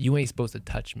 you ain't supposed to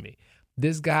touch me.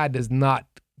 This guy does not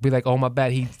be like, oh, my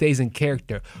bad. He stays in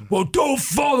character. Well, don't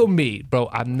follow me. Bro,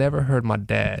 I've never heard my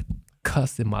dad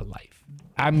cuss in my life.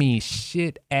 I mean,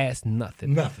 shit ass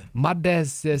nothing. My dad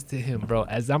says to him, bro,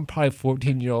 as I'm probably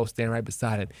 14-year-old standing right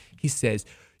beside him, he says,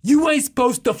 you ain't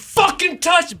supposed to fucking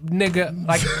touch, nigga.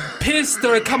 Like, piss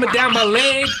started coming down my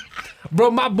leg.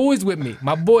 Bro, my boy's with me.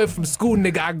 My boy from school,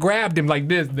 nigga, I grabbed him like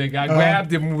this, nigga. I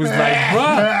grabbed him and was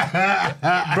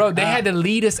like, bro, they had to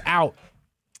lead us out.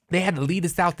 They had to lead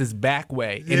us out this back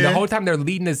way. And the whole time they're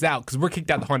leading us out, because we're kicked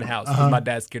out the haunted house because my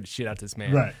dad scared the shit out of this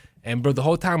man. Right. And bro, the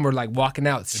whole time we're like walking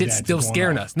out, shit's dad's still going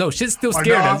scaring off. us. No, shit's still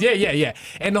scaring us. Yeah.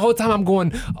 And the whole time I'm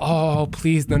going, oh,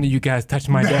 please, none of you guys touch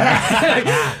my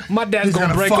dad. My dad's He's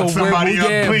gonna break fuck a somebody up.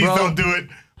 yeah, Please bro. don't do it.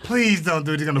 Please don't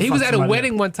do it. He's gonna He fuck was at a somebody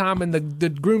wedding up. one time, and the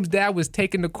groom's dad was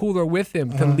taking the cooler with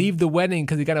him to leave the wedding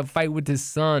because he got to fight with his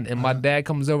son. And my dad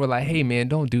comes over like, "Hey man,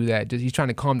 don't do that." Just he's trying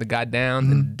to calm the guy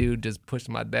down, and the dude just pushed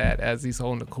my dad as he's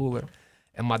holding the cooler,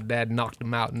 and my dad knocked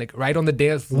him out, nigga, right on the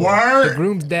dance floor. Word? The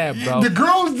groom's dad, bro. The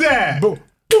groom's dad. Boom.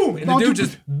 And the dude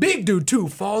just, big dude too,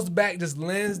 falls back, just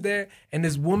lands there. And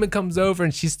this woman comes over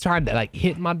and she's trying to like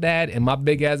hit my dad. And my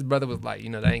big ass brother was like,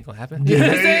 that ain't gonna happen. You know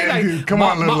what I'm saying? Like, Come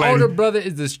on, little my lady. older brother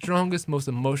is the strongest, most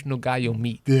emotional guy you'll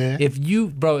meet. Yeah. If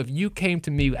you came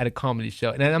to me at a comedy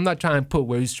show, and I'm not trying to put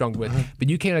where he's strong with, but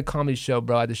you came to a comedy show,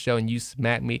 bro, at the show and you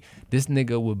smacked me, this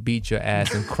nigga would beat your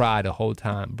ass and cry the whole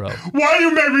time, bro. Why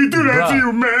you make me do that Bruh. to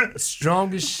you, man?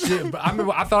 Strongest shit, bro. I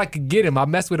remember I thought I could get him. I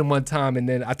messed with him one time, and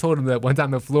then I told him that one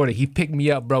time in Florida, he picked me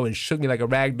up, bro, and shook me like a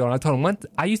rag doll. And I told him,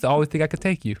 I used to always think I could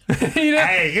take you. You know?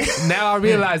 Hey. Now I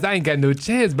realize I ain't got no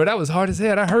chance, but that was hard as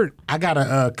hell. That hurt. I got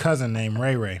a cousin named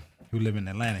Ray Ray who live in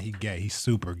Atlanta. He gay. He's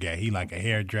super gay. He like a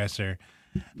hairdresser.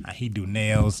 He do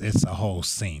nails. It's a whole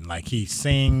scene. Like he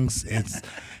sings.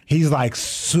 He's like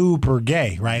super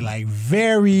gay, right? Like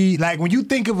very like when you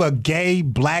think of a gay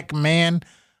black man,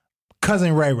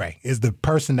 Cousin Ray Ray is the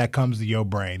person that comes to your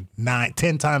brain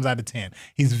 10 times out of 10.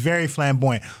 He's very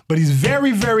flamboyant, but he's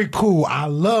very, very cool. I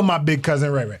love my big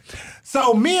cousin Ray Ray. So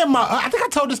I think I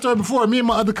told this story before. Me and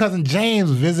my other cousin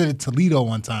James visited Toledo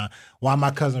one time while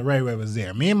my cousin Ray Ray was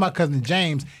there. Me and my cousin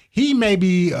James, he may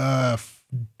be a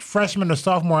freshman or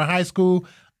sophomore in high school.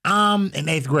 I'm in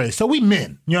 8th grade. So we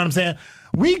men, you know what I'm saying?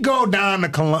 We go down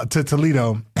to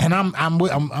Toledo, and I'm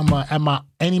at my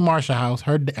Annie Marshall house,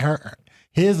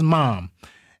 his mom,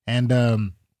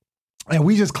 and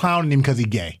we just clowning him because he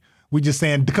gay. We just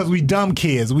saying, because we dumb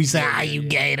kids, we say, you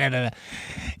gay, da, da,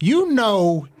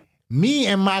 da. Me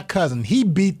and my cousin, he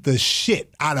beat the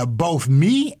shit out of both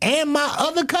me and my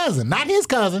other cousin, not his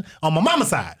cousin, on my mama's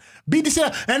side. Beat the shit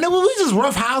out, and then we just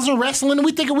roughhousing, wrestling, and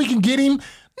we thinking we can get him.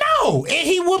 No, and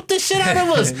he whooped the shit out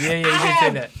of us. You did say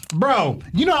that. Bro,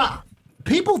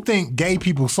 people think gay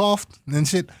people soft and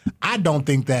shit. I don't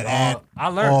think that at I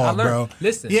learned. all, bro.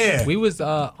 Listen, we was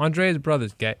Andre's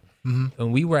brother's gay,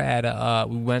 and we were at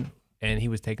we went, and he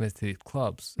was taking us to these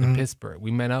clubs in Pittsburgh.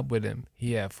 We met up with him.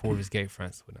 He had 4 of his gay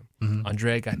friends with him.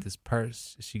 Andrea got this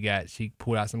purse. She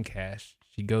pulled out some cash.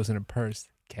 She goes in her purse.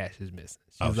 Cash is missing.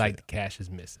 She was like, the cash is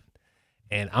missing.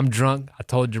 And I'm drunk. I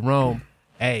told Jerome,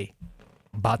 hey,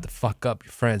 I'm about to fuck up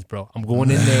your friends, bro. I'm going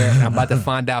in there and I'm about to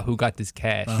find out who got this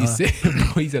cash. He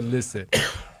said, listen,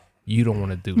 you don't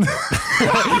want to do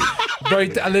that. Bro,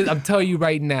 I'm telling you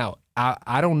right now,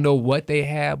 I don't know what they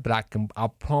have, but I'll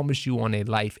promise you on their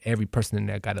life, every person in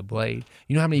there got a blade.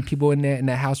 You know how many people in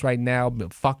that house right now been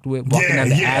fucked with, walking down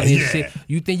the alley and shit?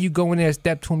 You think you go in there and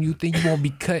step to them, you think you won't be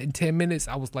cut in 10 minutes?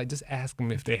 I was like, just ask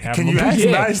them if they have Can them. you ask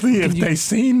nicely if they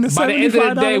seen the $75? By the end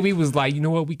of the day, we was like, you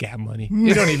know what? We got money.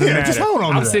 It don't even matter. Just hold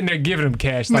on to I'm that. sitting there giving them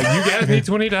cash. Like, you guys need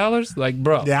 $20? Like,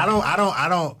 bro. Yeah,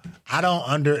 I don't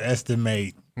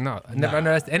underestimate. No, I never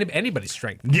underestimated anybody's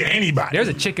strength. Yeah, anybody. There's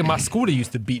a chick in my school that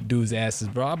used to beat dudes' asses,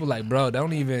 bro. I was like, bro,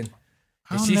 don't even.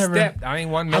 If she stepped, I ain't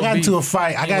want no I got beef. into a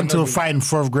fight. I Ain't got want into no a beef. fight in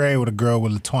 4th grade with a girl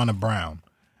with LaTawna Brown,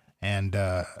 and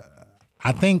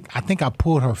I think I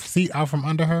pulled her seat out from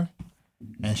under her,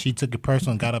 and she took it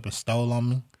personal and got up and stole on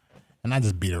me, and I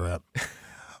just beat her up.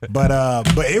 But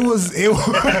it was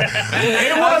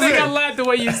I think I liked the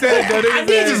way you said it. I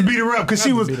did just beat her up because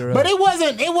she was, but it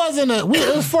wasn't. It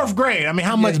was fourth grade. I mean,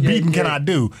 how much beating can I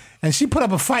do? And she put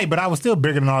up a fight, but I was still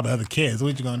bigger than all the other kids.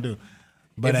 What you gonna do?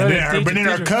 But then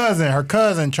her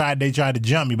cousin tried to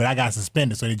jump me, but I got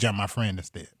suspended, so they jumped my friend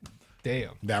instead.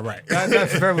 Damn. That right. That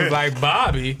friend was like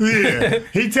Bobby. Yeah.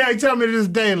 He tell me to this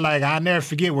day, like, I'll never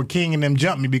forget when King and them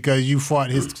jumped me because you fought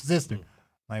his sister.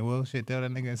 Like, well, shit, tell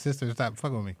that nigga and sister to stop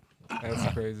fucking with me.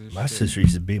 That's crazy. My sister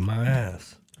used to beat my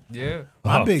ass. Yeah.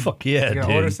 Fuck yeah, You got an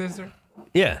dude. older sister?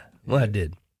 Yeah, well, I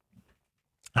did.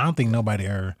 I don't think nobody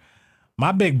ever.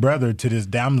 My big brother to this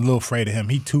day, I'm a little afraid of him.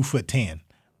 He 2'10",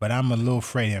 but I'm a little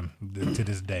afraid of him to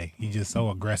this day. He's just so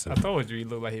aggressive. I told you he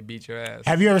looked like he beat your ass.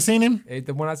 Have you ever seen him?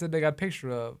 The one I said they got a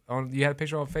picture of. You had a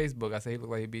picture on Facebook. I said he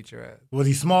looked like he beat your ass. Was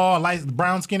he small, light,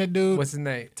 brown skinned dude? What's his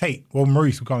name? Tate. Well,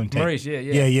 Maurice. We call him Tate. Maurice,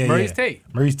 yeah. Maurice Tate.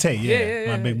 Maurice Tate,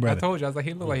 yeah. My big brother. I told you. I was like,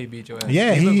 he looked like he beat your ass.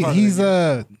 Yeah, he's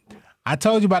I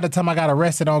told you about the time I got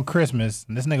arrested on Christmas.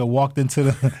 And this nigga walked into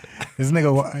the. This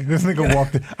nigga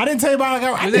walked in. I didn't tell you about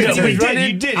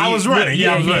it. You did. I was running.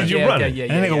 Yeah, I was running. You're running. Yeah,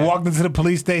 And nigga walked into the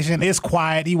police station. It's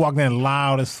quiet. He walked in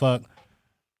loud as fuck.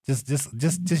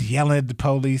 Just yelling at the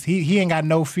police. He ain't got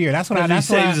no fear. That's what I. That's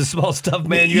say why he's a small stuff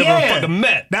man you ever fucking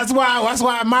met. That's why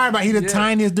I admire about. He the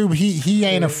tiniest dude. But he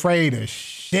ain't afraid of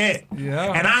shit.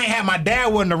 Yeah. And I ain't had my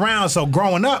dad wasn't around. So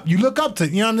growing up, you look up to.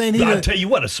 You know what I'm saying? I'll tell you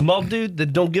what, a small dude that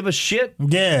don't give a shit.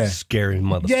 Yeah. Scary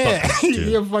motherfucker. Yeah.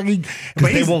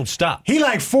 Because they won't stop. He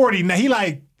like 40 now.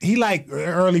 He like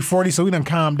early 40, so we done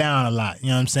calmed down a lot. You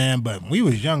know what I'm saying? But we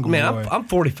was younger. Man, I'm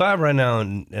 45 right now,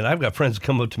 and I've got friends that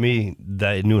come up to me that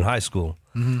I knew in high school,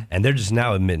 and they're just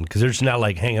now admitting, because they're just now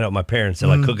like hanging out with my parents at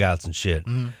like cookouts and shit.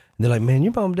 And they're like, man,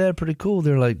 your mom and dad are pretty cool.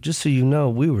 They're like, just so you know,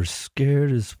 we were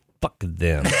scared as fuck of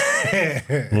them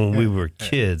when we were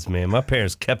kids, man. My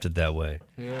parents kept it that way.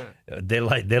 Yeah. They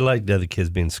like the other kids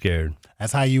being scared.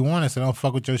 That's how you want it, so don't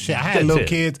fuck with your shit. I had little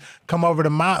kids come over to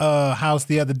my house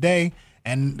the other day,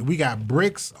 and we got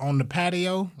bricks on the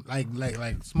patio,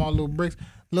 like small little bricks.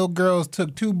 Little girls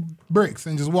took 2 bricks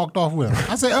and just walked off with them.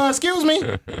 I said, excuse me,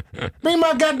 bring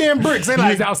my goddamn bricks. They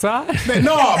like, He's outside?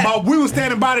 We was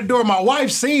standing by the door. My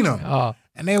wife seen them. Oh.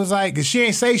 And they was like, cause she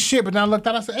ain't say shit, but then I looked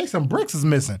out, I said, hey, some bricks is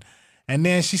missing. And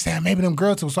then she said, maybe them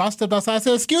girls too. So I stepped outside, I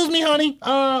said, excuse me, honey.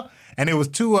 And it was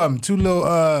two little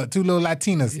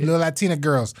Latinas, little Latina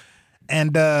girls.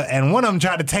 And one of them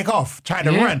tried to take off, tried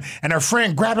to run. And her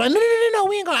friend grabbed her, no,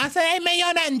 we ain't going. I said, hey, man,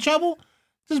 y'all not in trouble.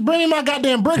 Just bring me my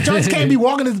goddamn bricks. Y'all just can't be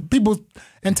walking to people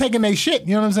and taking their shit.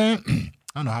 You know what I'm saying?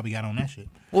 I don't know how we got on that shit.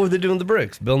 What were they doing with the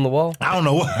bricks? Building the wall? I don't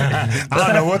know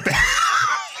what.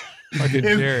 Fucking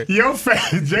Jared. Your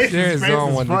face, Jason's face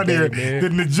is funnier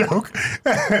than the joke.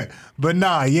 But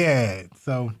nah, yeah.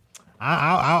 So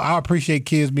I appreciate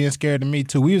kids being scared of me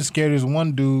too. We was scared of this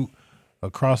one dude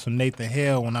across from Nathan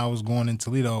Hale when I was going in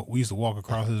Toledo. We used to walk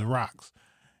across his rocks.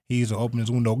 He used to open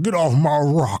his window, get off my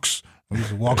rocks. We used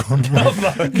to walk on get off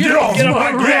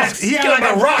my grass. He had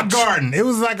like a rock garden. It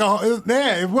was like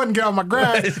it wasn't get off my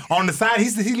grass. On the side,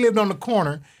 he lived on the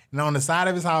corner. And on the side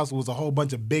of his house was a whole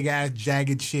bunch of big-ass,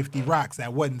 jagged, shifty rocks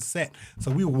that wasn't set. So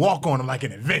we would walk on them like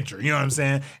an adventure, you know what I'm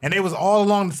saying? And they was all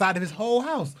along the side of his whole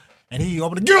house. And he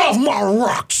opened it, get off my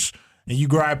rocks! And you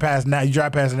drive past it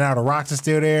now, the rocks are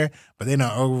still there, but they're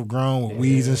not overgrown with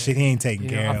weeds and shit. He ain't taking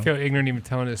care of. I feel ignorant even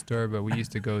telling this story, but we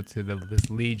used to go to this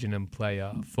Legion and play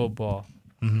football.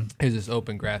 There's this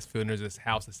open grass field, and there's this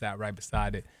house that sat right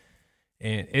beside it.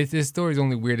 And this story's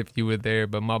only weird if you were there,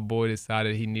 but my boy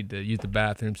decided he needed to use the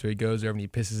bathroom, so he goes over and he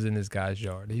pisses in this guy's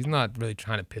yard. He's not really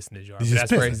trying to piss in his yard, but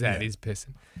that's where he's at. Yeah. He's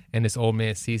pissing. And this old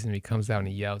man sees him, he comes out and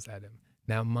he yells at him.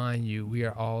 Now, mind you, we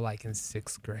are all like in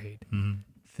 6th grade.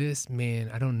 This man,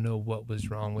 I don't know what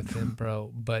was wrong with him,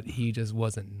 bro, but he just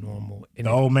wasn't normal. And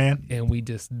the old man? And we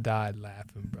just died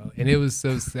laughing, bro. And it was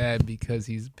so sad because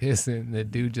he's pissing, and the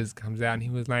dude just comes out and he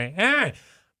was like, hey,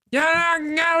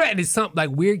 and it's something like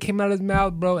weird came out of his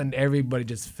mouth, bro, and everybody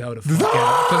just fell the fuck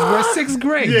out. Because we're 6th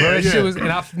grade, bro. That shit was, and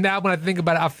now when I think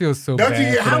about it, I feel so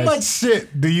bad. How much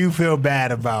shit do you feel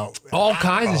bad about? All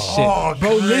kinds of shit.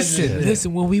 Bro,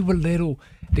 listen, when we were little,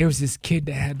 there was this kid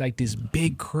that had like this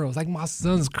big curls, like my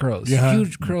son's curls,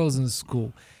 huge curls in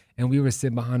school. And we were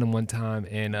sitting behind him one time,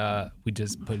 and we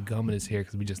just put gum in his hair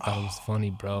because we just thought it was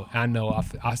funny, bro. And I know,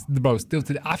 bro, still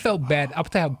today, I felt bad. I'll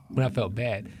tell you when I felt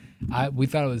bad. We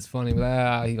thought it was funny,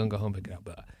 but he gonna go home and pick it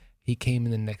up. He came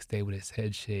in the next day with his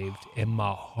head shaved, and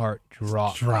my heart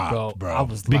dropped, bro. I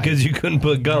was like, Because you couldn't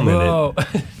put gum in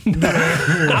it.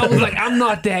 I was like, I'm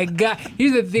not that guy.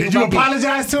 Here's the thing. Did you about me.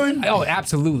 apologize to him? Oh,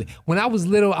 absolutely. When I was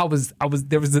little,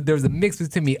 there was a mix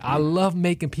between me. I love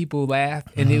making people laugh,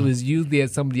 and it was usually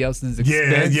at somebody else's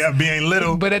expense. Yeah, being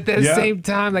little. But at the same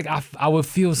time, like I would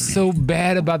feel so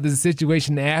bad about the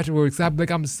situation afterwards. I'd be like,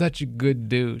 I'm such a good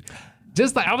dude.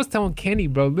 Just like I was telling Kenny,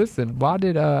 bro, listen, why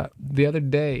did the other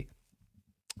day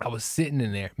I was sitting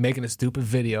in there making a stupid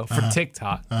video for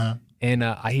TikTok, and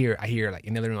I hear like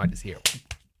in the other room, I just hear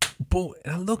boom,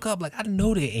 and I look up like I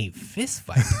know they ain't fist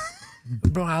fighting.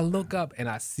 Bro, I look up and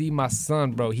I see my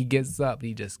son, bro. He gets up,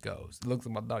 he just goes, looks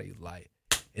at my daughter, he's like,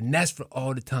 and that's for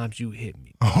all the times you hit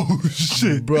me. Oh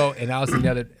shit, bro. And I was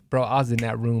in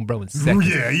that room, bro, in seconds.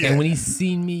 Yeah. And when he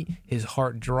seen me, his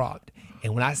heart dropped.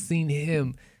 And when I seen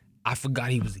him, I forgot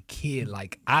he was a kid.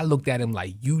 Like, I looked at him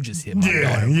like, you just hit my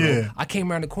daughter, bro. Yeah. I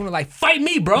came around the corner like, fight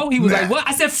me, bro. He was like, what?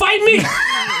 I said, fight me.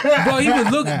 Bro, he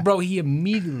was looking, bro. He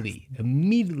immediately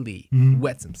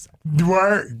wets himself.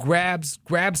 Word. Grabs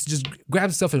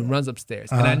himself and runs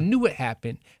upstairs. And I knew it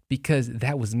happened because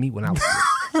that was me when I was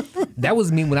That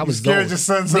was me when I was scared old. your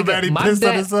son so bad he pissed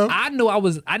on himself? I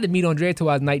didn't meet Andrea till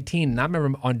I was 19, and I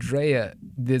remember Andrea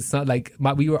did something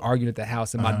we were arguing at the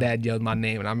house, and my dad yelled my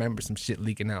name, and I remember some shit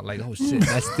leaking out. Like, oh shit,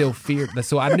 that's still fear.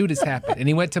 So I knew this happened, and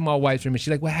he went to my wife's room, and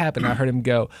she's like, "What happened?" I heard him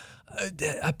go,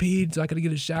 "I peed, so I gotta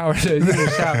get a shower."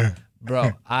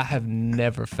 Bro, I have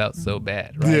never felt so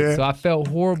bad. Right? Yeah. So I felt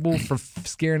horrible for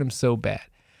scaring him so bad.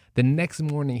 The next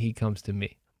morning, he comes to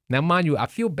me. Now, mind you, I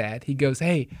feel bad. He goes,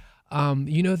 "Hey,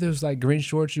 you know those like green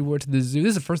shorts you wore to the zoo?" This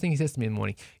is the first thing he says to me in the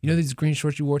morning. "You know these green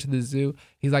shorts you wore to the zoo?"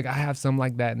 He's like, "I have some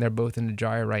like that, and they're both in the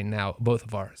dryer right now, both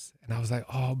of ours." And I was like,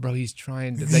 "Oh, bro, he's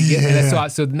trying to." Like,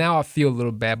 so now I feel a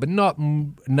little bad, but not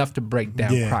enough to break down,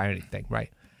 cry or anything, right?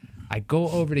 I go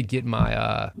over to get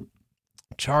my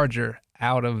charger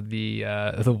out of the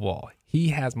wall. He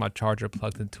has my charger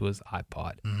plugged into his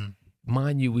iPod. Mm-hmm.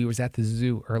 Mind you, we was at the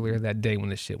zoo earlier that day when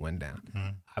this shit went down. Mm-hmm.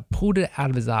 I pulled it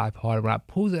out of his iPod. When I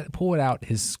pull it out,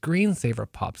 his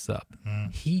screensaver pops up.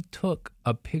 Mm-hmm. He took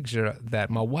a picture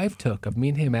that my wife took of me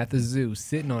and him at the zoo,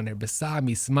 sitting on there beside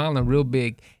me, smiling real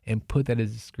big, and put that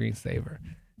as a screensaver.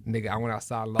 Nigga, I went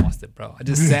outside, lost it, bro. I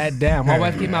just sat down. My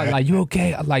wife came out like, "You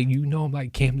okay?" I'm like, "You know, I'm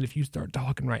like, Camden, if you start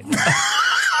talking right now."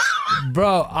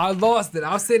 Bro, I lost it.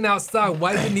 I was sitting outside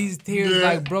wiping these tears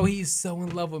like, bro, he's so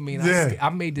in love with me. And I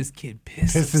made this kid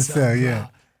piss himself. Yeah.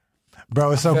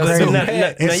 Bro, it's so crazy. Now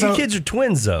your kids are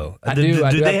twins, though.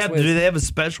 Do they have a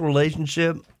special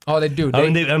relationship? Oh, they do.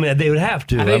 They would have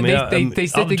to. They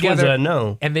sit together. I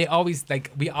know. And they always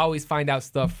we always find out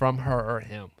stuff from her or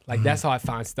him. Like that's how I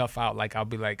find stuff out. Like I'll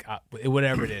be like,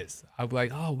 whatever it is. I'll be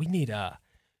like, oh,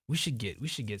 we should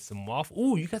get some waffle.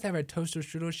 Ooh, you guys ever had toaster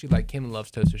strudels? She like, Kim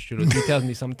loves toaster strudels. He tells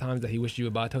me sometimes that he wishes you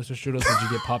would buy toaster strudels since you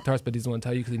get Pop-Tarts, but he doesn't want to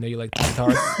tell you because he know you like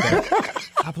Pop-Tarts.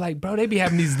 I'm like, bro, they be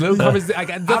having these little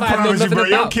conversations. I promise you, bro,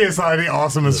 your kids are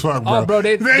awesome as fuck, bro. Oh, bro,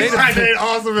 they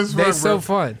awesome as fuck, They so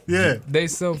fun. Yeah. They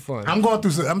so fun. I'm going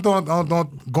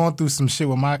through some shit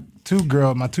with my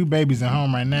two babies at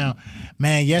home right now.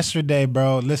 Man, yesterday,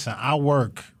 bro, listen, I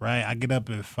work, right? I get up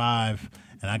at 5,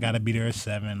 and I got to be there at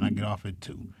 7, and I get off at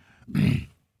 2.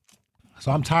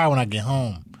 So I'm tired when I get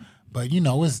home. But,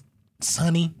 it's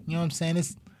sunny. You know what I'm saying?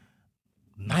 It's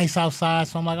nice outside.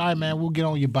 So I'm like, all right, man, we'll get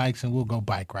on your bikes and we'll go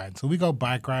bike riding. So we go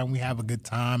bike riding. We have a good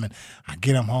time. And I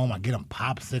get them home. I get them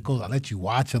popsicles. I let you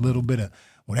watch a little bit of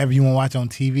whatever you want to watch on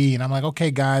TV. And I'm like, okay,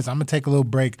 guys, I'm going to take a little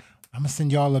break. I'm going to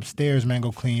send y'all upstairs, man,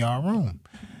 go clean y'all room.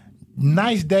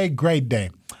 Nice day, great day.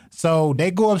 So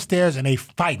they go upstairs and they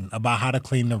fighting about how to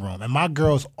clean the room. And my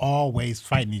girls always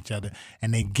fighting each other.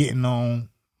 And they getting on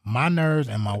my nerves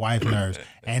and my wife's nerves.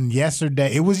 And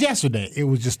yesterday, it was just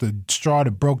the straw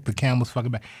that broke the camel's fucking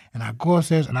back. And I go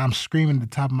upstairs and I'm screaming at the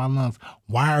top of my lungs,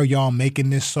 why are y'all making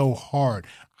this so hard?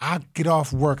 I get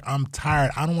off work. I'm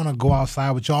tired. I don't want to go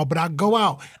outside with y'all, but I go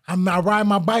out. I ride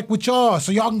my bike with y'all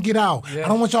so y'all can get out. Yeah. I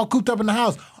don't want y'all cooped up in the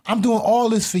house. I'm doing all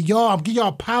this for y'all. I'm giving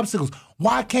y'all popsicles.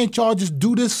 Why can't y'all just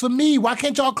do this for me? Why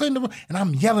can't y'all clean the room? And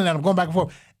I'm yelling at them, going back and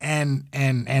forth.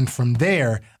 And from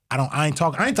there,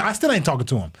 I still ain't talking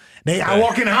to them. I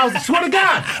walk in the house, swear to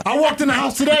God, I walked in the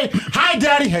house today. Hi,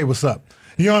 Daddy. Hey, what's up?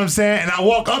 You know what I'm saying? And I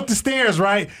walk up the stairs,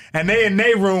 right? And they in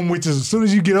their room, which is as soon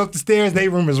as you get up the stairs, their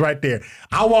room is right there.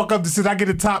 I walk up the stairs, I get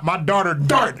to the top, my daughter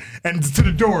dart and to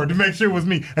the door to make sure it was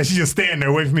me. And she just standing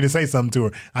there waiting for me to say something to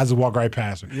her. I just walk right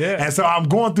past her. Yeah. And so I'm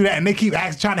going through that, and they keep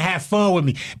trying to have fun with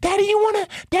me. Daddy, you wanna?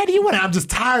 I'm just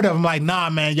tired of them. Like, nah,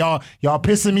 man, y'all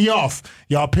pissing me off.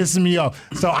 Y'all pissing me off.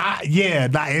 So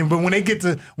but when they get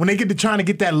to trying to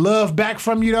get that love back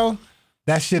from you though,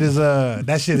 that shit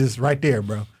is right there,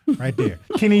 bro. Right there.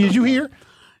 Kenny, is you here?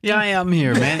 Yeah, I am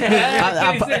here, man.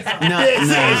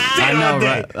 I know,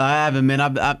 right? I haven't, man.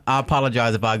 I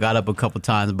apologize if I got up a couple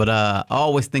times, but I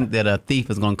always think that a thief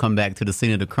is going to come back to the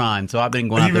scene of the crime. So I've been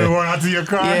going out there. You been going out to your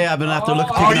car? Yeah, I've been out there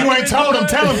looking. Oh, you ain't told him.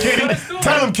 Tell him, Kenny.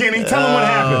 Tell him, Kenny. Tell him what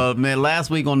happened. Man, last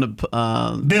week on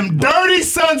the them dirty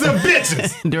sons of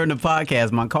bitches. During the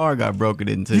podcast, my car got broken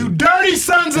into. You dirty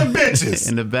sons of bitches.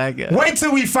 In the back. Wait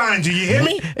till we find you. You hear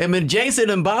me? And then Jason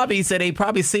and Bobby said they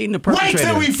probably seen the perpetrator. Wait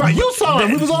till we find you. Saw it.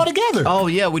 We was all together. Oh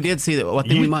yeah, we did see that. I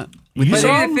think we might. You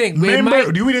saw the thing. Remember,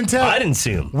 we didn't tell. I didn't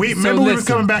see him. Remember we was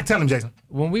coming back. Tell him, Jason.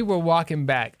 When we were walking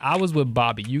back, I was with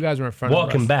Bobby. You guys were in front of us.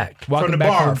 Walking back Walking from the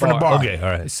back bar. Okay, all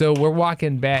right. So we're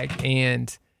walking back,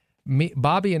 and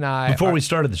Bobby and I Before we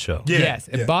started the show. Yeah, yes,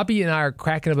 yeah. and Bobby and I are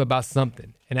cracking up about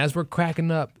something. And as we're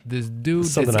cracking up, this dude,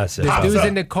 Something I said. this Pops dude's up.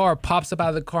 in the car, pops up out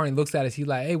of the car and looks at us. He's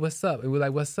like, "Hey, what's up?" And we're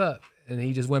like, "What's up?" And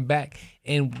he just went back.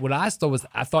 And what I saw was,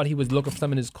 I thought he was looking for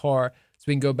something in his car so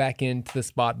we can go back into the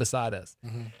spot beside us.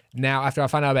 Mm-hmm. Now, after I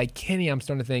find out about Kenny, I'm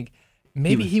starting to think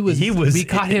maybe he was. he was- We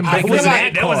caught him I breaking feel in like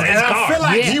that that car. was his And I car. feel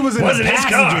like Yeah. he was in Wasn't the his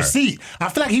passenger car. seat. I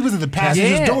feel like he was at the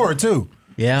passenger's Yeah. door too.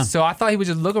 Yeah. So I thought he was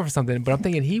just looking for something, but I'm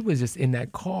thinking he was just in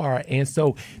that car. And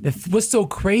so what's so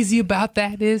crazy about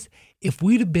that is if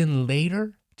we'd have been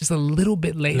later, just a little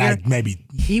bit later, Like maybe.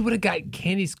 he would have got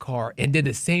Kenny's car and did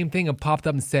the same thing and popped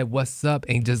up and said, "What's up?"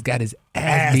 and just got his Ass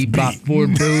ass beat by beat. 4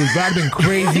 dudes. That'd been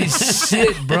crazy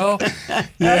shit, bro. Yeah,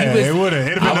 He was- it would have.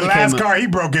 It'd have I been the would've last came car he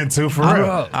broke into for real.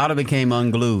 Bro. I'd have became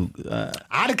unglued.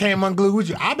 I'd have came unglued with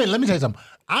you. Let me tell you something.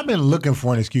 I've been looking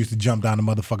for an excuse to jump down the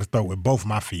motherfucker's throat with both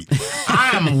my feet.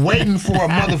 I am waiting for a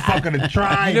motherfucker to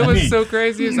try You know me. what's so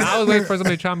crazy is I was waiting for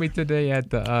somebody to try me today at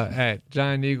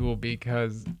Giant Eagle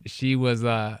because she was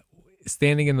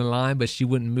standing in the line, but she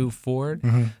wouldn't move forward.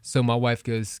 So my wife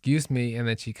goes, "Excuse me," and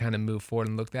then she kind of moved forward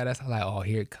and looked at us. I was like, "Oh,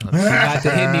 here it comes." She got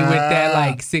to hit me with that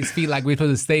like 6 feet, like we're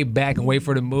supposed to stay back and wait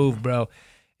for her to move, bro.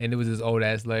 And it was this old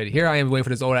ass lady. Here I am waiting for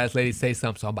this old ass lady to say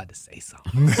something, so I'm about to say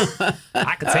something.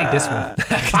 I could take this one.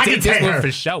 I could take this one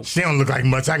for sure. She don't look like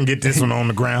much. I can get this one on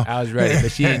the ground. I was ready,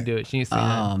 but she didn't do it. She didn't say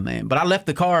nothing. Oh man! But I left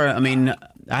the car. I mean,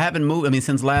 I haven't moved. I mean,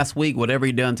 since last week, whatever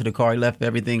he done to the car, he left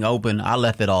everything open. I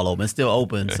left it all open. It's still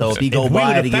open. So if he go If we by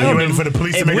would've it found again, waiting for the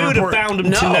police to if make we a would have report. found him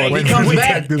no, tonight, if he comes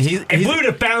back. detectives. if we would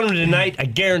have found him tonight, I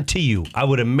guarantee you, I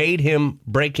would have made him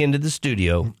break into the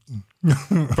studio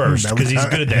first because he's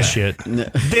good at that shit.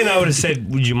 Then I would have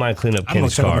said, "Would you mind cleaning up I'm gonna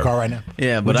Kenny's shut up the car car?" right now.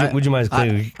 Yeah, but Would you mind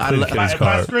cleaning Kenny's If I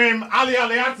car? scream, Ali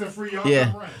Oxen for y'all.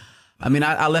 Yeah. I mean,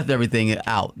 I left everything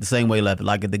out the same way I left it.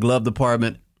 Like at the glove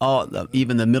department,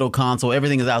 even the middle console,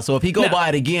 everything is out. So if he go by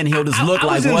it again, he'll just look I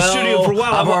like, was in well, the studio for a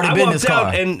while. I've already I been in walked this car.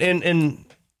 out and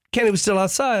Kenny was still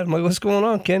outside. I'm like, "What's going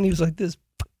on, Kenny?" He was like, "This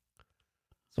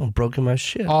someone broke in my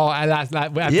shit." Oh, and last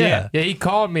night, Yeah. yeah, he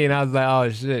called me and I was like, "Oh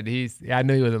shit!" I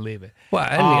knew he wasn't leaving. Well,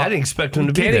 I didn't expect him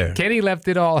to be there. Kenny left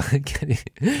it all.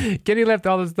 Kenny left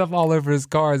all the stuff all over his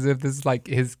car as if this is like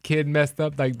his kid messed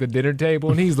up like the dinner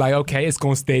table, and he's like, "Okay, it's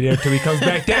gonna stay there till he comes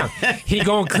back down. He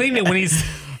gonna clean it when he's."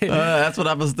 That's what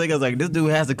I was thinking. I was like, this dude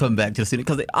has to come back to the city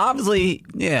because obviously,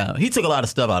 yeah, he took a lot of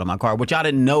stuff out of my car, which I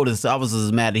didn't notice. I was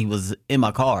as mad that he was in my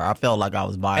car. I felt like I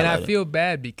was And violated. I feel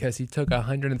bad because he took a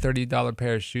 $130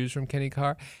 pair of shoes from Kenny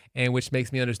Carr, and which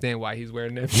makes me understand why he's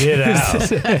wearing them. Get out!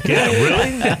 Yeah,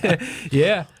 really?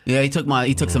 Yeah. Yeah, he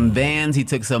took some Vans. He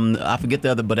took some. I forget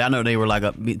the other, but I know they were like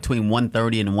between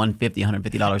 $130 and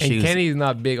 $150 And shoes. Kenny's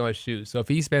not big on shoes, so if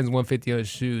he spends $150 on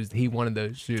shoes, he wanted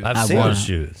those shoes. I've seen won. those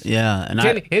shoes. Yeah, and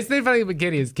Kenny, it's the funny about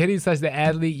Kenny is Kenny's such the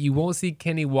athlete. You won't see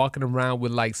Kenny walking around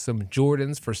with like some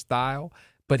Jordans for style,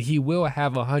 but he will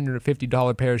have a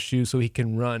 $150 pair of shoes so he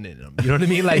can run in them. You know what I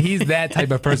mean? Like he's that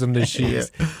type of person with shoes.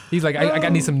 He's like, I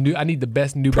need some new. I need the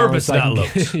best New Purpose, Balance.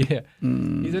 not looks. Yeah,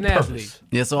 he's an athlete.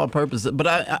 yeah, it's all purpose. But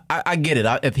I get it.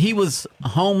 If he was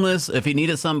homeless, if he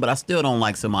needed something, but I still don't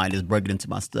like somebody just breaking into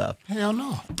my stuff. Hell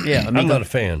no. Yeah, I'm not a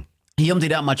fan. He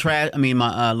emptied out my trash. I mean,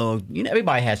 my little. You know,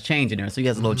 everybody has change in there, so he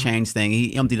has a little change thing.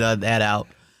 He emptied that out.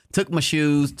 Took my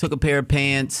shoes. Took a pair of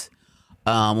pants.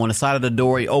 On the side of the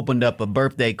door, he opened up a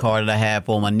birthday card that I had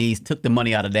for my niece. Took the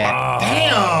money out of that.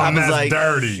 Damn, I was that's like,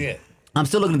 dirty. I'm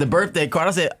still looking at the birthday card.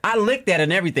 I said, I licked that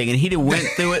and everything, and he done went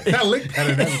through it. I licked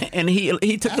at it. And he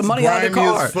took the That's money out of the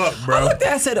grimy card. as fuck, bro. I looked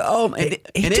at it, I said, oh.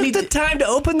 He took the time to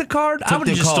open the card. I would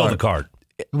have the just stole card. the card.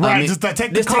 Right, I mean, just take the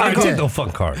just take card. the I card. took no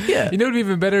fucking card. Yeah. You know what would be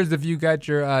even better is if you got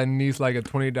your niece like a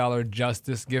 $20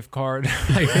 Justice gift card.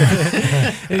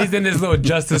 and he's in this little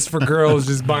Justice for Girls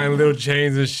just buying little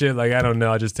chains and shit. Like, I don't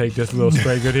know, I'll just take this little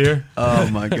spray good here. Oh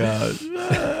my God.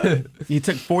 He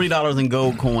took $40 in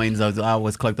gold coins. I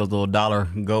always collect those little dollar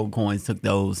gold coins, took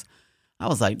those. I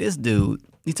was like, this dude,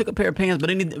 he took a pair of pants, but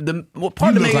then part You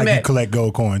of look me like mad. you collect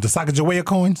gold coins. The Sacagawea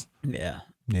coins? Yeah.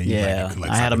 Yeah, you like to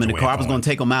collect I had them in the Sacagawea car. I was going coins. to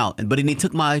take them out, but then he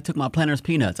took my Planters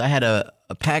peanuts. I had a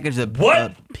package of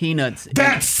What? peanuts.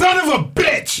 That son of a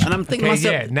bitch! And I'm thinking Okay, to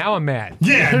myself, yeah, now I'm mad.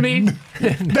 Yeah. You know what I mean?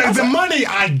 The money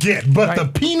I get, but the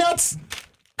peanuts?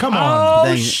 Come on. Oh,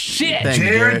 Thank you. shit. Thank you,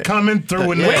 Jared coming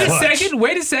through in the Wait a clutch. second.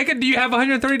 Wait a second. Do you have a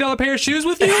 $130 pair of shoes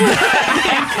with you?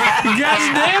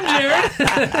 Gosh damn,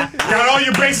 Jared. Got all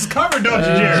your bases covered, don't you,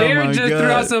 Jared? Jared my just threw God.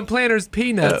 out some Planters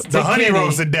peanuts. The to honey Kenny.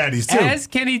 roasted daddies, too. As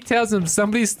Kenny tells him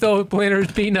somebody stole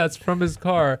Planters peanuts from his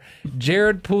car,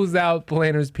 Jared pulls out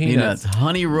Planters peanuts, peanuts.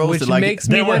 honey roasted. Which like makes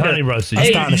me They were wonder. honey roasted. Hey,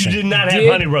 Astonishing. You did not have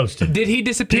honey roasted. Did he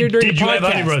disappear during Did the you podcast?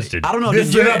 have honey roasted? I don't know. This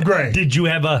is Did an you? upgrade. Did you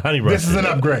have a honey roasted? This is an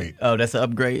upgrade. Oh, that's an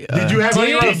upgrade. Did you have honey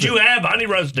Did Did roasted? you have honey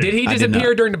roasted? Did he I did disappear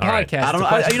not. during the All right. podcast? I don't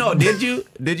know. You know,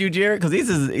 did you, Jared? Because he's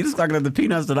just talking about the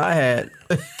peanuts that I had.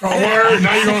 Oh, word?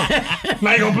 Now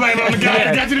you gonna blame it on the guy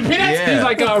that got you the peanuts? Yeah. He's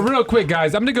like, real quick,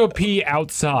 guys, I'm gonna go pee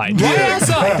outside. Right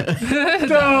outside.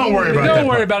 Don't worry about that. Don't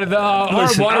worry about it. Our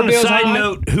Listen, water on a bill's side high.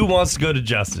 note, who wants to go to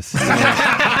justice?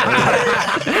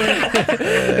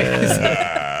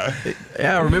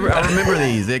 Yeah, I remember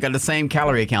these. They got the same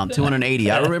calorie count,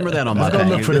 280. I remember that on my Let's go look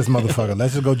package. for this motherfucker.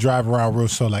 Let's just go drive around real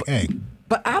slow like, hey.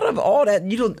 But out of all that,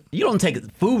 you don't take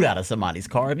food out of somebody's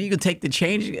car. If you can take the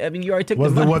change, I mean, you already took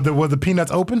Was the money. the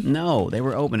peanuts open? No, they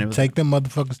were open. It was Take them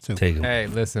motherfuckers too. Take him. Hey,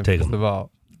 listen, Take first 'em. of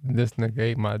all, this nigga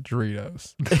ate my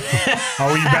Doritos.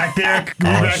 Oh, you back there? You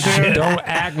back there? Don't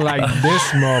act like this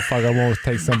motherfucker won't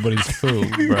take somebody's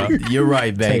food, bro. You're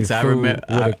right, Take Banks. I food remember.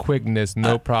 with a quickness,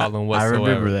 no problem I whatsoever.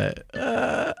 remember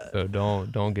that. So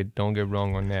don't get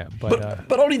wrong on that. But,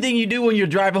 But only thing you do when you're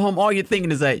driving home, all you're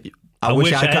thinking is that I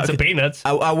wish I had caught- some peanuts.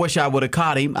 I wish I would have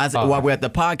caught him. I said, while we're at the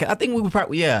podcast, I think we would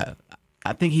probably, yeah.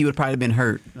 I think he would probably have been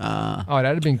hurt. oh, that'd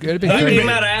have been I crazy. came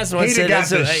out of ass when I He said got that's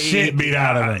the shit beat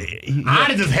out of him. I'd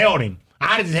have just held him.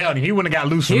 He wouldn't have got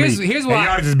loose from Here's me. here's And why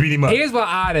y'all just beat him up. Here's why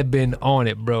I'd have been on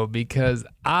it, bro, because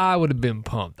I would have been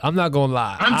pumped. I'm not gonna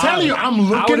lie. I'm telling you, I'm I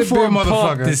looking would've for a been pumped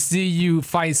motherfucker. to see you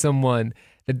fight someone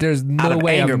that there's Out no of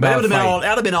way anger, I'm but not fighting. that would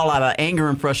have been all out of anger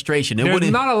and frustration. It There's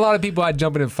wouldn't. not a lot of people I'd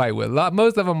jump in and fight with.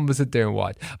 Most of them I'm gonna sit there and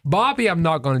watch. Bobby, I'm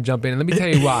not gonna jump in. And let me tell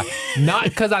you why. Not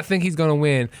because I think he's gonna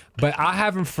win, but I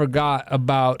haven't forgot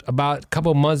about a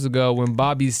couple months ago when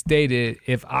Bobby stated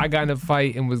if I got in a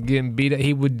fight and was getting beat up,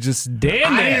 he would just stand there.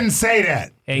 I didn't say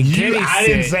that. And Kenny I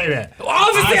didn't said- say that.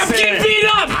 Obviously, I I'm said getting it. beat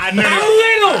up. I I'm know.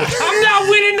 little. I'm not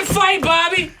winning the fight,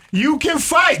 Bobby. You can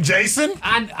fight, Jason.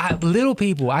 I little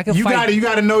people. I can You fight.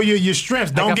 got to know your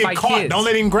strengths. Don't can get fight caught. kids. Don't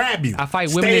let him grab you. I fight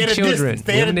Stay women and at a children. distance.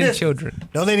 Stay at a Women and distance. children.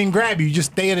 Don't let him grab you. You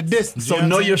just stay at a distance. So You know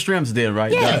know what I'm your strengths, then,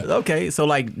 right? Yeah. Okay. So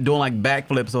like doing like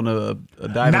backflips on a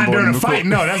diving saying? Not board. during and a fight. record-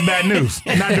 No, that's bad news.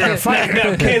 Not during a fight.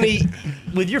 Now, Kenny,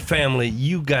 with your family,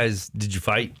 you guys, did you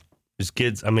fight as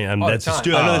kids? I mean, All the that's a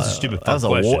time. I know that's a stupid That was a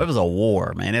question. war. It was a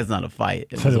war, man. It's not a fight.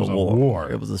 It was, it was a war.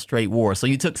 It was a straight war. So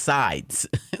you took sides.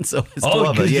 So it's 12 Oh, of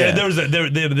us, because yeah. there was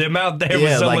the amount there was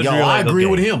Yeah, so like, much. yo, you're I like, agree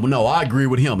okay. with him. No, I agree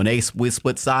with him. And we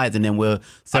split sides, and then we'll I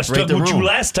separate stuck the with room. you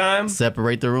last time.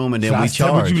 Separate the room, and then I we said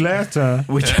charge. with you last time.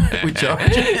 We charge.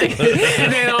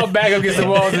 And then I'll back up against the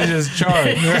walls and just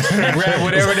charge. Grab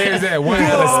whatever there is that one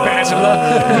has a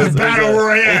spatula. It's Battle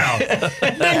Royale.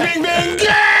 Bing, bing, bing.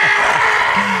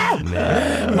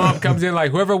 Mom comes in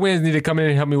like, whoever wins need to come in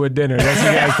and help me with dinner. That's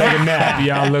you guys take a nap.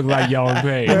 Y'all look like y'all in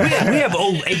pain. We have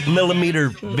old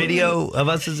 8mm video of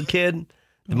us as a kid.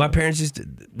 My parents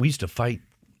we used to fight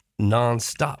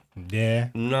nonstop. Yeah.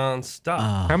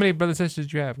 Nonstop. How many brothers and sisters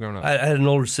did you have growing up? I had an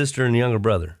older sister and a younger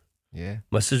brother. Yeah.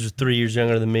 My sister's 3 years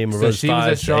younger than me. My So brother's she 5, was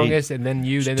the 8. strongest, and then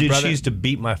you, then the Dude, brother. she used to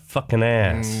beat my fucking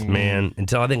ass, man,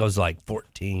 until I think I was like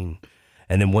 14.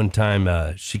 And then one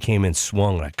time she came in,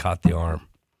 swung, and I caught the arm.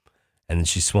 And then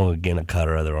she swung again and caught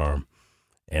her other arm.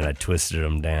 And I twisted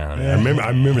him down. And I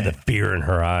remember the fear in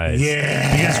her eyes.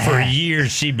 Yeah. Because for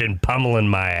years she'd been pummeling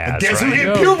my ass. Guess who right?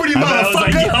 hit puberty, I was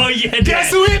like, motherfucker? oh, yeah.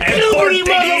 Guess who hit At puberty, 14,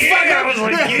 motherfucker? I was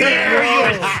like,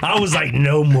 yeah. I was like,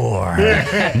 no more.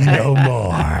 No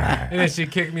more. And then she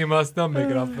kicked me in my stomach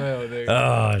and I fell, nigga.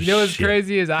 Oh, You know what's shit.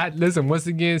 crazy is listen, once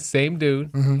again, same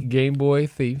dude, Game Boy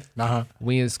thief.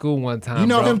 We in school one time. You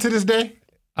know bro. him to this day?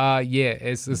 Yeah,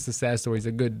 it's a sad story. He's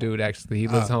a good dude, actually. He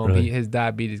lives home. really? His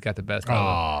diabetes got the best of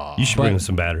him. You should bring him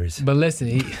some batteries. But listen,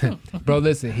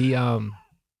 he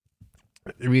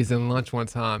we was in lunch one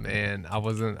time and I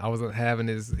wasn't having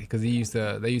his because they used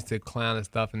to clown and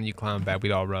stuff and you clown back,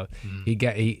 we'd all rough.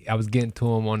 I was getting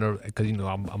to him on the because I'm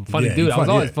a funny Yeah, dude. you I was funny,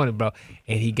 always yeah. funny, bro.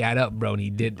 And he got up, bro, and he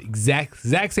did exact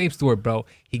same story, bro.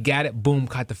 He got it, boom,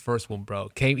 caught the first one, bro.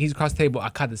 He's across the table, I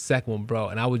caught the second one, bro.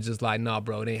 And I was just like, nah,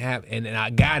 bro, it ain't happen. And I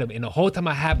got him. And the whole time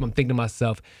I have him, I'm thinking to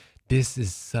myself, this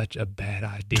is such a bad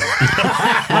idea.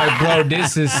 Like, bro,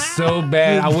 this is so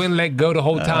bad. I wouldn't let go the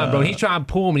whole time, bro. He tried to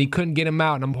pull him and he couldn't get him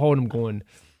out. And I'm holding him going,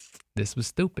 this was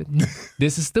stupid.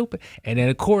 This is stupid. And then,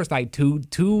 of course, like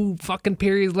two fucking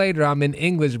periods later, I'm in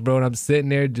English, bro. And I'm sitting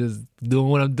there just doing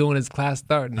what I'm doing as class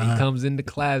starting. And he comes into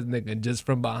class, nigga, and just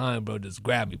from behind, bro, just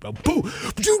grab me, bro. Boo,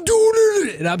 what you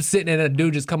doing? And I'm sitting there and a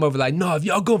dude just come over like, no, if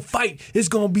y'all gonna fight, it's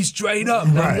gonna be straight up.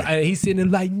 And I'm Right. like- and he's sitting there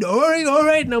like, no, all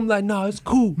right. And I'm like, no, it's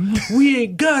cool. We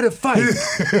ain't gotta fight.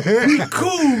 We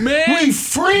cool, man. We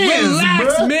friends,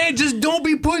 Relax, bruh. man. Just don't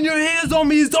be putting your hands on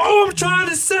me. Is all I'm trying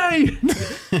to say.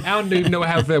 I don't even know what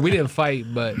happened. We didn't fight,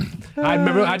 but I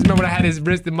just remember when I had his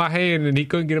wrist in my hand and he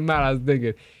couldn't get him out. I was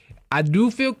thinking, I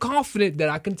do feel confident that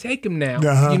I can take him now.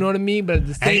 Uh-huh. You know what I mean? But at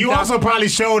the same And you time, also probably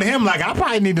showed him, like, I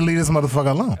probably need to leave this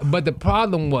motherfucker alone. but the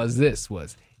problem was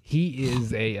he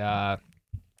is a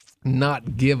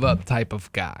not give up type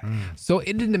of guy. So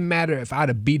it didn't matter if I'd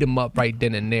have beat him up right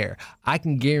then and there. I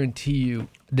can guarantee you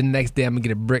the next day I'm gonna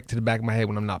get a brick to the back of my head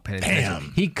when I'm not paying attention.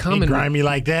 Damn. He He coming grimy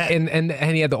like that. and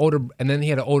he had then he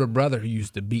had an older brother who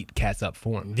used to beat cats up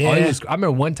for him. Yeah. I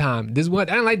remember one time, I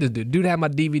didn't like this dude. Dude had my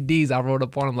DVDs. I wrote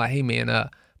up on him like, hey man,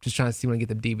 just trying to see when I get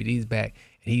the DVDs back.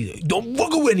 And he don't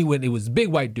fuck with anyone. It was a big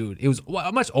white dude. It was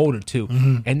much older too.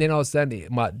 And then all of a sudden,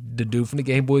 the dude from the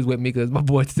Game Boy was with me because my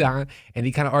boy Stein, and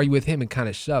he kind of argued with him and kind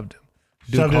of shoved him.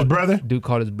 Shoved his brother? Dude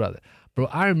called his brother. Bro,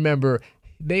 I remember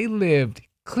they lived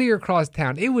clear across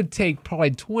town. It would take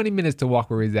probably 20 minutes to walk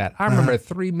where he's at. I remember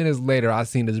 3 minutes later, I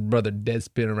seen his brother dead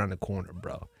spin around the corner,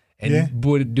 bro. And Yeah.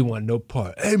 boy didn't do want no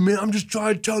part. Hey man, I'm just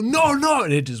trying to tell him, no.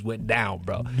 And it just went down,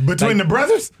 bro. Between the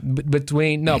brothers?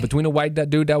 Between the white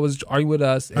dude that was arguing with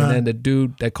us and then the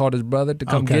dude that called his brother to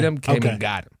come Okay, get him came okay. and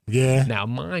got him. Yeah. Now,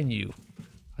 mind you,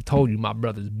 I told you my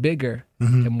brother's bigger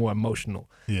and more emotional.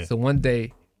 Yeah. So one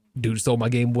day, dude stole my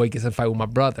Game Boy, gets in a fight with my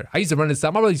brother. I used to run this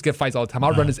side. My brother used to get fights all the time. I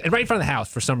would run this and right in front of the house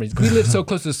for some reason. 'Cause we lived so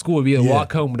close to the school, we had to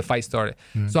walk home when the fight started.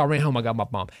 So I ran home. I got my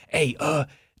mom. Hey,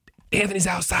 Anthony's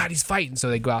outside. He's fighting. So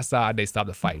they go outside. They stop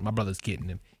the fight. My brother's getting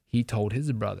him. He told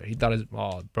his brother. He thought, bro,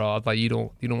 I was like, you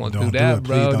don't want to Don't do do that, it. Please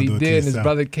bro. don't He do it to did. And his yourself.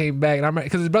 brother came back. And I remember,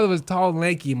 because his brother was tall,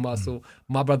 lanky, and muscle.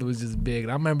 My brother was just big.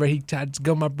 And I remember he tried to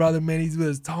go, my brother, man, he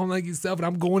was tall, lanky himself. And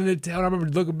I'm going into town. I remember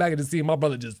looking back and seeing my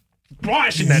brother just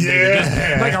squashing that nigga.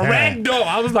 Just like a rag doll.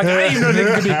 I was like, I didn't even know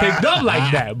niggas could be picked up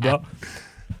like that, bro.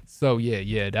 So,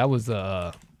 yeah, that was,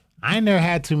 I ain't never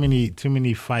had too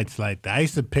many fights like that. I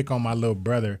used to pick on my little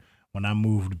brother when I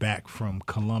moved back from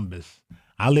Columbus.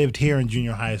 I lived here in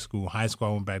junior high school. High school,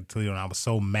 I went back to Toledo, and I was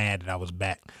so mad that I was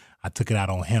back. I took it out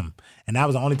on him. And that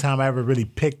was the only time I ever really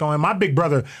picked on him. My big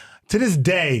brother, to this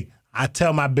day, I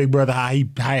tell my big brother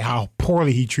how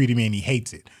poorly he treated me, and he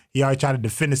hates it. He always tried to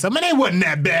defend himself. Man, it wasn't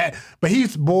that bad. But he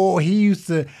used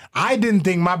to, I didn't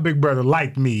think my big brother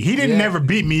liked me. He didn't never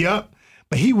beat me up.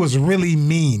 But he was really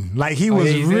mean. Like he was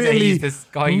he said that he really. used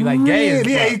to call you, like, gay as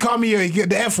Yeah, fuck. he called me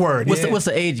the F word. What's yeah.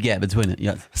 the age gap between it?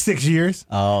 Yeah. 6 years.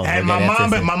 Oh, and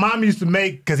okay, my mom used to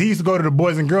make, because he used to go to the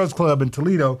Boys and Girls Club in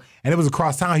Toledo, and it was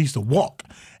across town. He used to walk,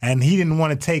 and he didn't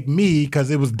want to take me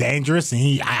because it was dangerous, and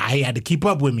he had to keep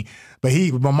up with me. But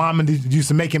my mom used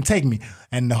to make him take me,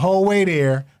 and the whole way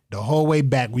there. The whole way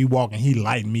back, we walking, he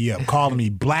lighting me up, calling me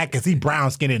black, because he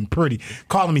brown-skinned and pretty,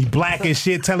 calling me black as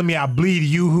shit, telling me I bleed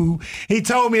yoo-hoo. He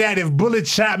told me that if bullets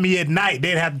shot me at night,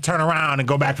 they'd have to turn around and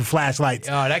go back for flashlights.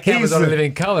 Oh, that cat was on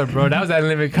Living Color, bro. That was that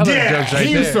Living Color jokes right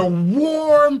he used there. to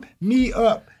warm me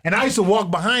up. And I used to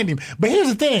walk behind him. But here's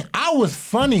the thing. I was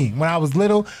funny when I was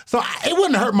little, so it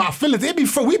wouldn't hurt my feelings. It'd be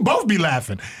fun. We'd both be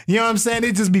laughing. You know what I'm saying?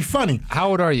 It'd just be funny. How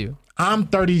old are you? I'm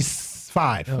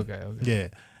 35. Okay. Yeah.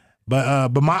 But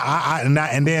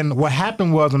and then what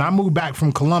happened was when I moved back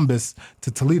from Columbus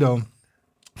to Toledo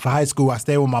for high school, I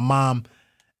stayed with my mom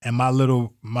and my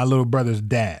little brother's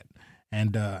dad.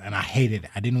 And I hated it.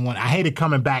 I hated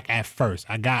coming back at first.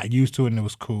 I got used to it and it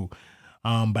was cool.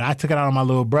 But I took it out on my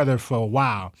little brother for a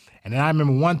while. And then I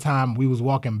remember one time we was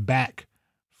walking back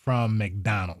from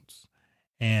McDonald's.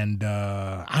 And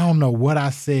I don't know what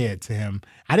I said to him.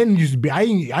 I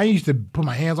used to put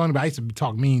my hands on him, but I used to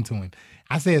talk mean to him.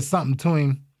 I said something to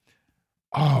him.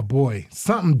 Oh boy,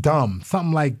 something dumb,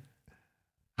 something like,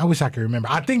 I wish I could remember.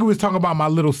 I think it was talking about my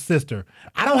little sister.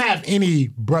 I don't have any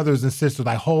brothers and sisters,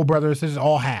 like whole brothers and sisters,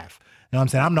 all half. You know what I'm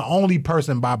saying? I'm the only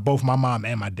person by both my mom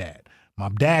and my dad. My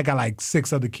dad got like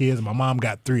 6 other kids, and my mom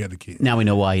got 3 other kids. Now we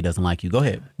know why he doesn't like you. Go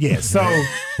ahead. Yeah, so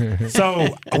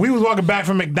we was walking back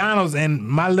from McDonald's, and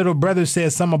my little brother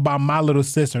said something about my little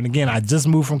sister. And again, I just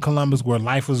moved from Columbus, where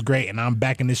life was great, and I'm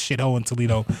back in this shithole in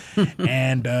Toledo.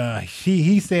 And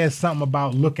he said something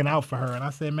about looking out for her, and I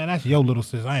said, man, that's your little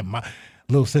sister. I ain't my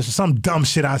little sister. Some dumb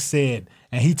shit I said,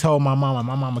 and he told my mama.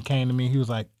 My mama came to me. He was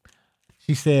like,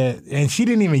 she said, and she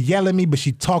didn't even yell at me, but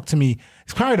she talked to me.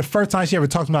 It's probably the first time she ever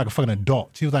talked to me like a fucking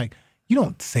adult. She was like, you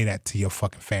don't say that to your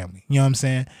fucking family. You know what I'm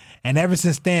saying? And ever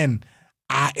since then,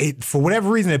 for whatever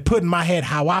reason, it put in my head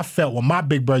how I felt when my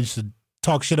big brother used to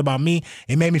talk shit about me.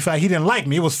 It made me feel like he didn't like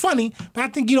me. It was funny, but I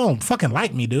think you don't fucking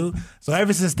like me, dude. So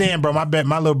ever since then, bro, my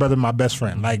little brother, my best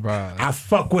friend. Like, I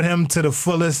fuck with him to the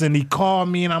fullest, and he called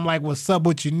me, and I'm like, what's up,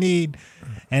 what you need?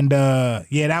 And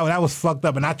yeah, that was fucked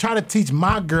up. And I try to teach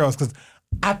my girls, because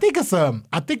I think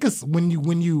it's when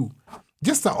you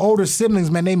just the older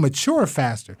siblings, man, they mature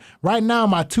faster. Right now,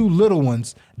 my 2 little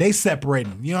ones, they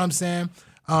separating. You know what I'm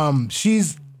saying?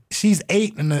 She's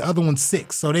 8 and the other one's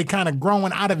 6, so they kind of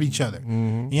growing out of each other.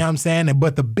 Mm-hmm. You know what I'm saying?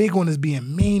 But the big one is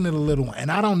being mean to the little one, and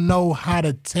I don't know how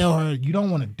to tell her you don't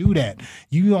want to do that.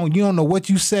 You don't know what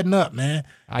you setting up, man.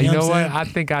 You know what? I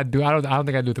think I do. I don't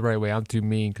think I do it the right way. I'm too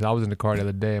mean, because I was in the car the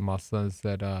other day and my son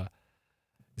said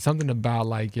something about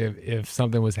like if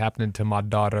something was happening to my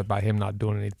daughter about him not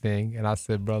doing anything, and I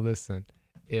said, bro, listen,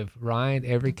 if Ryan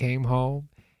ever came home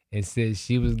and said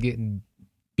she was getting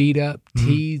beat up,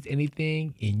 teased,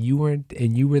 anything, and you were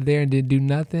there and didn't do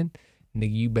nothing,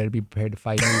 nigga, you better be prepared to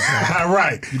fight me.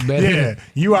 Right.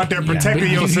 You out there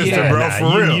protecting your sister, bro,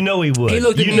 for real. You know he would. He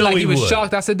looked at me like he was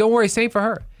shocked. I said, don't worry, same for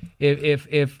her.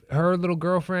 If her little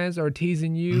girlfriends are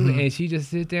teasing you and she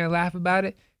just sit there and laugh about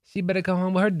it, she better come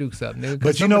home with her dukes up, nigga.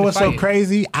 But you know what's so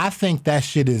crazy? I think that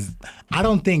shit is, I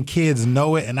don't think kids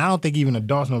know it, and I don't think even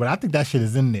adults know it, but I think that shit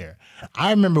is in there.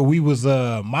 I remember we was,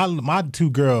 my 2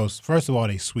 girls, first of all,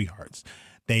 they sweethearts.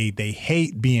 They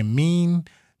hate being mean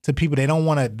to people. They don't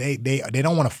want to, they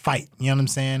don't want to fight. You know what I'm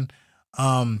saying?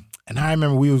 And I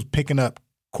remember we was picking up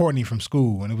Courtney from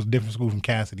school, and it was a different school from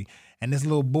Cassidy. And this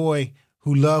little boy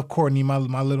who loved Courtney, my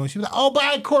little one, she was like, oh,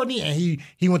 bye, Courtney. And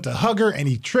he went to hug her, and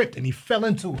he tripped, and he fell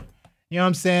into her. You know what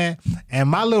I'm saying? And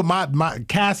my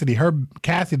Cassidy,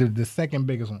 the second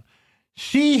biggest one,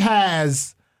 she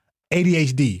has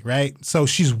ADHD, right? So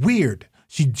she's weird.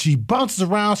 She bounces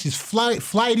around. She's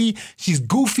flighty. She's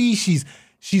goofy.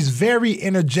 She's very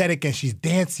energetic, and she's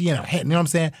dancy in her head. You know what I'm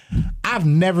saying? I've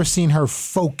never seen her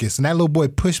focus. And that little boy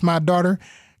pushed my daughter.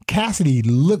 Cassidy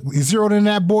zeroed in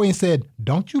that boy and said,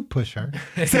 don't you push her.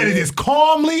 Said it as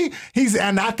calmly.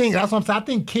 And I think that's what I'm saying. I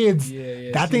think kids,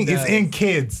 I think it's in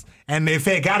kids. And if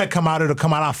it gotta come out, it'll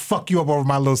come out. I'll fuck you up over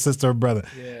my little sister or brother.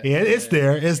 Yeah, it's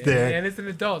there. It's there. And it's an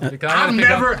adult.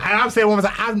 I'm saying one more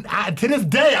time, to this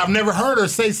day, I've never heard her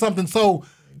say something so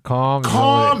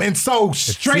calm and so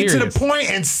straight to the point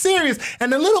and serious.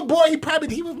 And the little boy,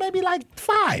 he was maybe like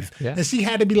 5. Yeah. And she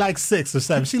had to be like 6 or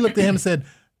 7. She looked at him and said,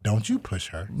 don't you push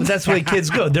her. But that's the way kids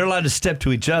go. They're allowed to step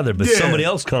to each other, but somebody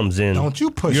else comes in. Don't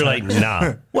you push You're her. like,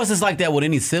 nah. Well, it's like that with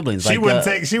any siblings. She wouldn't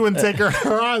take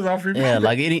her eyes off her. Yeah,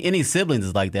 like any siblings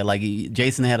is like that. Like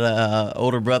Jason had an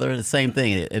older brother, the same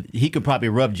thing. He could probably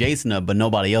rub Jason up, but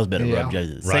nobody else better rub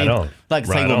Jason. Right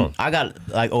on. I got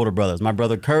like older brothers. My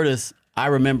brother Curtis, I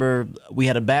remember we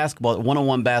had a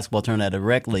one-on-one basketball tournament at a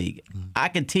rec league. I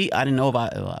didn't know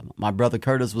if my brother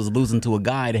Curtis was losing to a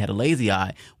guy that had a lazy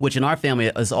eye, which in our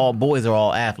family, it's all boys are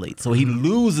all athletes. So he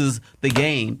loses the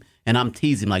game, and I'm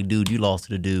teasing him like, dude, you lost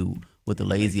to the dude with the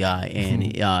lazy eye,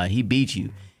 and he beat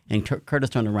you. And Curtis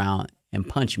turned around and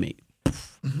punched me.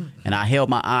 And I held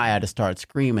my eye. I had to start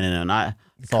screaming, and I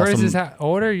saw Curtis is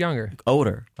older or younger?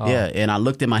 Older, yeah. And I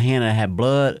looked at my hand, and I had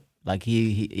blood. Like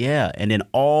and then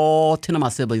all 10 of my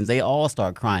siblings, they all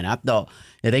start crying. I thought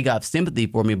that they got sympathy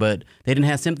for me, but they didn't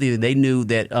have sympathy. They knew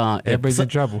that everybody's in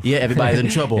trouble. Yeah, everybody's in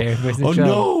trouble.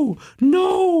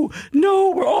 No,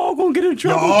 we're all gonna get in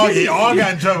trouble. You all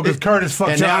got in trouble because Curtis fucked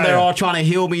you. And now they're all trying to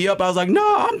heal me up. I was like,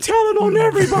 no, I'm telling on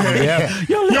everybody.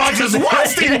 Y'all just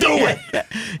watched him do it.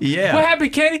 Yeah. What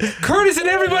happened, Kenny? Curtis and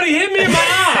everybody hit me in my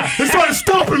eye. They started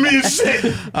stomping me and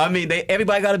shit. I mean,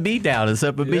 everybody got a beat down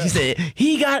except for me. She said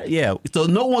he got. Yeah, so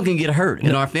no one can get hurt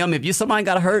in our family. If somebody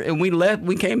got hurt and we left,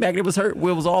 we came back and it was hurt,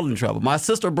 we was all in trouble. My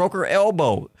sister broke her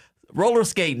elbow roller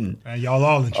skating. Man, y'all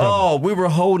all in trouble. Oh, we were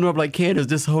holding up like candles,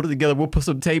 just hold it together. We'll put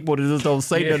some tape on it, just don't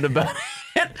say nothing about it.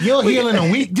 You're healing a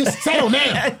week. Just settle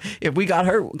down. If we got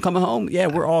hurt coming home, yeah,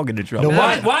 we're all getting in trouble.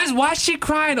 Why is she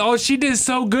crying? Oh, she did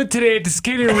so good today at the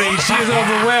skating rink. She is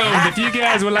overwhelmed. If you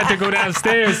guys would like to go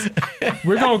downstairs,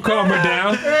 we're going to calm her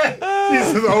down.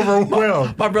 This is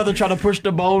overwhelmed. My brother trying to push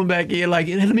the bone back in, like,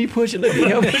 let me push it, let me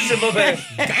help push it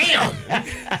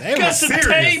back. They Got was some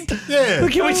serious. tape. Yeah.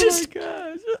 Can we just...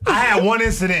 I had one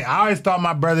incident. I always thought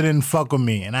my brother didn't fuck with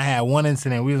me. And I had one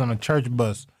incident. We was on a church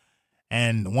bus.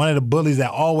 And one of the bullies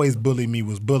that always bullied me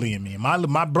was bullying me.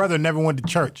 My brother never went to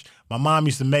church. My mom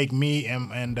used to make me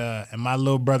and my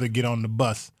little brother get on the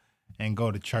bus and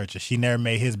go to church. And she never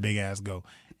made his big ass go.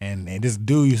 And this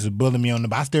dude used to bully me on the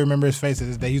bus. I still remember his face to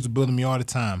this day. He used to bully me all the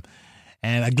time.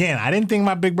 And again, I didn't think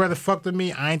my big brother fucked with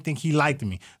me. I didn't think he liked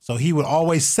me. So he would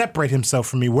always separate himself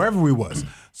from me wherever we was.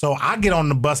 So I get on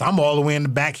the bus. I'm all the way in the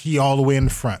back. He all the way in the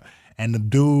front. And the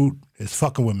dude is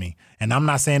fucking with me. And I'm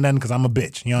not saying nothing because I'm a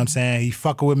bitch. You know what I'm saying? He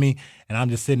fucking with me. And I'm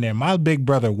just sitting there. My big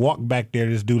brother walked back there,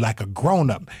 this dude, like a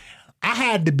grown-up. I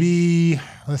had to be,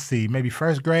 let's see, maybe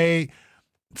first grade.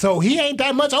 So he ain't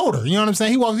that much older. You know what I'm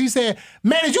saying? He said,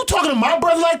 man, is you talking to my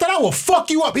brother like that? I will fuck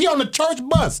you up. He on the church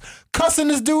bus cussing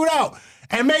this dude out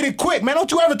and made it quick. Man,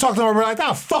 don't you ever talk to my brother like that.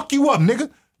 I'll fuck you up, nigga.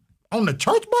 On the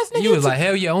church bus, nigga? You was like,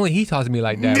 hell yeah, only he talks to me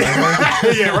like that,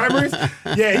 right? Yeah, right, Maurice?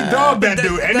 Yeah, he dogged that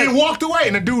dude. And then walked away,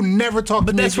 and the dude never talked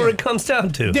to me. But that's again. what it comes down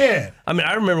to. Yeah. I mean,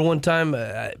 I remember one time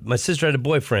my sister had a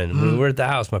boyfriend. When we were at the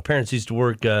house, my parents used to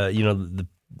work, the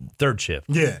third shift.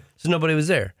 Yeah. So nobody was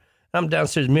there. I'm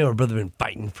downstairs. Me and my brother been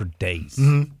fighting for days.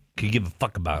 Could give a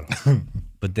fuck about him.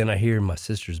 But then I hear my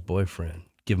sister's boyfriend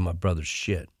giving my brother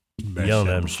shit. Yelling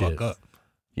at him shit. Fuck up.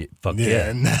 Yeah, fuck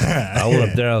yeah. I went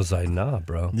up there. I was like, nah,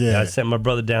 bro. Yeah. I sent my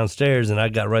brother downstairs, and I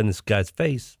got right in this guy's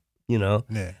face. You know.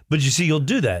 Yeah. But you see, you'll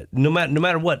do that no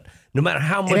matter what, no matter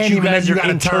how much ain't you even guys that you are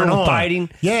gotta turn internal on. fighting.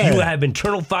 Yeah. You have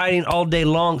internal fighting all day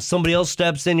long. Somebody else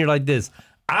steps in. You're like this.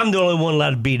 I'm the only one allowed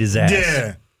to beat his ass.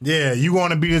 Yeah. Yeah, you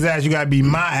want to beat his ass, you got to beat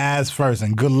my ass first,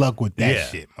 and good luck with that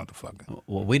shit, motherfucker.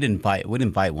 Well, we didn't fight. We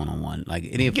didn't fight one-on-one. Like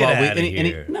any Get fight, outta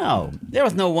here. no, there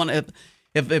was no one. If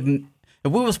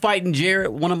we was fighting Jared,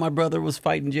 one of my brother was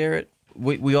fighting Jared.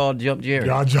 We all jumped Jared.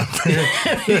 Y'all jumped in.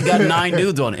 He got 9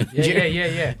 dudes on him.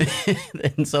 Yeah.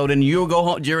 And so then you'll go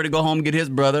home, Jared will go home and get his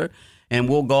brother, and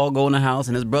we'll all go in the house,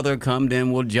 and his brother will come.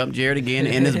 Then we'll jump Jared again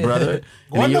and his brother.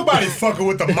 Wasn't nobody fucking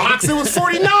with the Mox. It was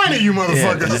 49 of you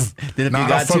motherfuckers. Then if Nah, you I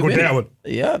got fuck too with many, that one.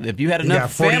 yeah, if you had You got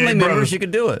enough 48 family members, brothers. you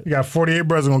could do it. You got 48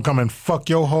 brothers going to come and fuck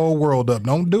your whole world up.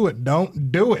 Don't do it.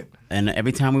 Don't do it. And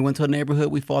every time we went to a neighborhood,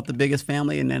 we fought the biggest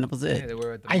family, and then that was it.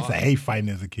 I used to hate fighting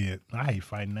as a kid. I hate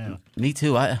fighting now. Me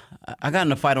too. I got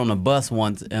in a fight on a bus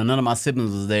once, and none of my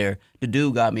siblings was there. The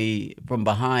dude got me from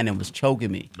behind and was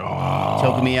choking me,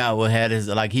 choking me out. Had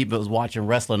his he was watching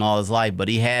wrestling all his life, but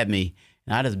he had me,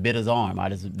 and I just bit his arm. I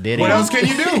just bit him. What else can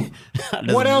you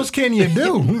do? What else can you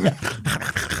do?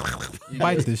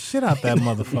 Bite the shit out that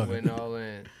motherfucker. Went all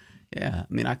in. Yeah,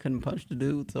 I mean, I couldn't punch the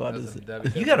dude, so I just.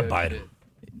 You gotta bite it.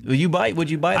 Would you bite? Would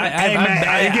you bite? him? Hey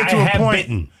man, it get to I a have point.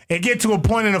 bitten. It get to a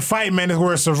point in a fight, man,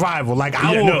 where it's survival. Like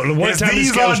I Yeah, will. no, one it's time this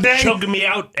these guy all was day. choking me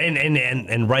out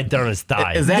and right there on his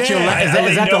thigh. Is that your? Yeah, Is that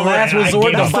leaned the over last and I resort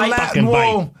gave to him That's the fight? last. fucking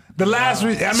Well, the last. I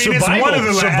mean, it's Survival. one of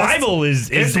the last. Survival is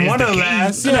It's one the of the key.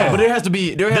 last. No, but there has to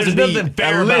be There's nothing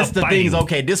fair a about list of things. fighting.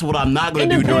 Okay, this is what I'm not going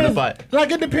to do during the fight. Like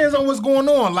it depends on what's going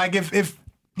on. Like if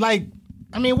like.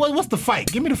 I mean, what's the fight?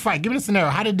 Give me the fight. Give me the scenario.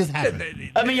 How did this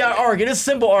happen? I mean, y'all argue. It's a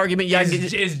simple argument. Y'all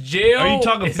Is jail? Are you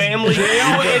talking is family?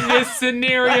 Jail in this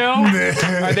scenario?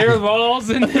 Are there laws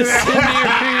in this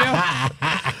scenario?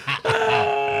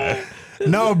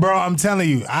 No, bro. I'm telling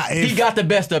you. he got the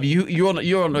best of you.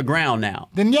 You're on the ground now.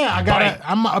 Then yeah, I gotta. Bite.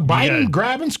 I'm biting, Yeah.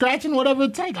 grabbing, scratching, whatever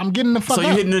it takes. I'm getting the fuck So you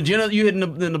up. hitting the you hitting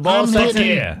the ball I'm section.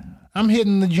 hitting- Yeah. I'm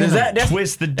hitting the gym. Is that that's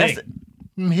Twist the dick.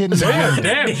 I'm hitting the gym.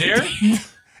 Damn, Jared.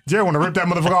 Jared want to rip that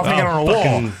motherfucker off and get on a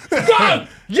wall. God,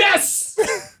 yes.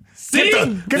 See, get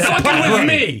the fucking pot with ready.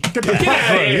 me. Get the Get pot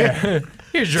out of ready. here.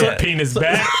 Here's your penis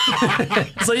back.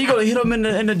 so you gonna hit him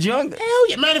in the junk? Hell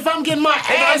yeah, man! If I'm getting my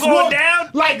ass going whooped, down?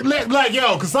 like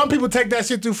yo, because some people take that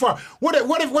shit too far. What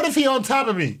if he on top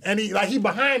of me and he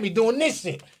behind me doing this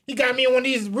shit? He got me in one of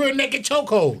these rear naked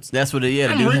chokeholds. That's what it is.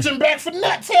 I'm reaching back for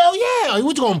nuts. Hell yeah!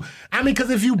 What you gonna? I mean, because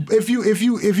if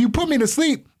you put me to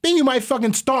sleep, then you might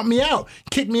fucking stomp me out,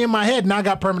 kick me in my head, and I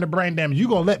got permanent brain damage. You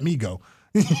gonna let me go?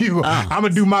 I'm gonna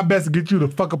do my best to get you the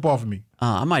fuck up off of me.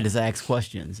 I might just ask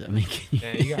questions. I mean,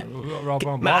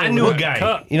 Man, I knew a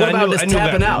guy. You know, What about this I knew a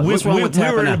tapping guy. out? What's wrong with we were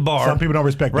tapping in a out? bar. Some people don't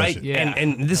respect that Right, shit. Yeah.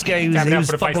 and this guy he Tapping out was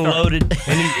for the fight fucking start. loaded,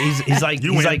 and he's like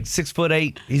You he's win. like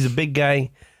 6'8". He's a big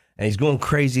guy, and he's going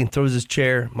crazy and throws his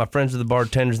chair. My friends are the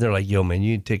bartenders, and they're like, yo, man,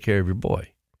 you need to take care of your boy.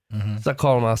 So I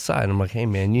call him outside, and I'm like, hey,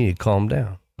 man, you need to calm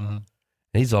down. And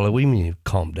he's all like, what do you mean you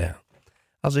calm down?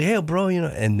 I was like, hey, bro,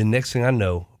 and the next thing I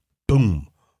know, boom,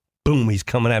 he's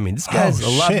coming at me. This guy's a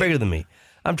lot bigger than me.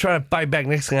 I'm trying to fight back.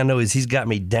 Next thing I know is he's got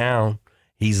me down.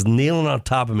 He's kneeling on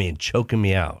top of me and choking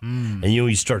me out. And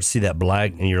you start to see that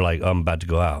black, and you're like, oh, I'm about to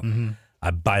go out. I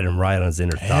bite him right on his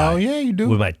inner thigh. Hell yeah, you do.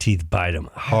 With my teeth, bite him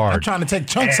hard. I'm trying to take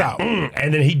chunks out.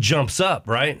 And then he jumps up,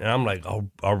 right? And I'm like, oh,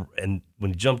 and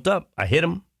when he jumped up, I hit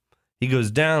him. He goes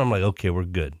down. I'm like, okay, we're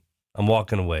good. I'm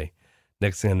walking away.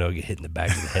 Next thing I know, I get hit in the back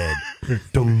of the head.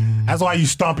 That's why you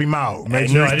stomp him out. No, I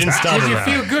didn't stomp him You out.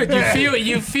 feel good.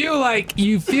 You feel like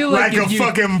like a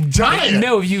fucking giant.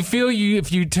 No,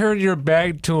 if you turn your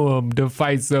back to him, the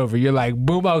fight's over. You're like,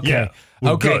 boom, okay. Yeah,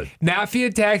 we're okay. good. Now if he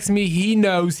attacks me, he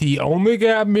knows he only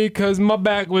got me because my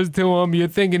back was to him. You're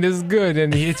thinking this is good,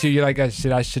 and he hits you. You're like, I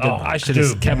should have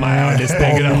dude. kept my eye on this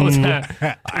thing the whole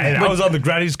time. I was on the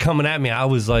ground. He was coming at me. I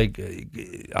was like,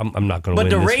 I'm not going to win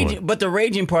this one. But the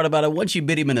raging part about it, once you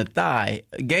bit him in the thigh,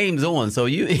 game's on. So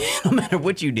you, no matter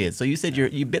what you did. So you said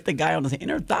you bit the guy on the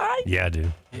inner thigh? Yeah,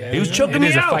 dude. Yeah, he was choking it me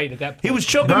is a out. fight at that point. He was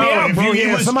choking me out, bro. He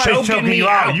was choking me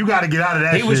out. You got to get out of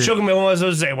that He was shit. choking me. I was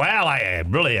going to say, well, I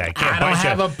can't I don't punch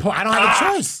have you. I don't have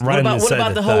a choice. Right What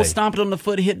about the whole thigh. stomping on the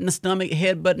foot, hitting the stomach,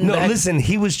 headbutting No, back? listen,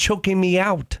 he was choking me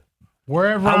out.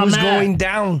 Wherever I I'm was at, going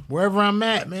down. Wherever I'm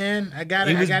at, man, I got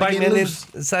He to was get biting it loose.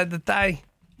 inside the thigh.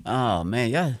 Oh man,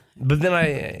 yeah. But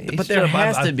then But there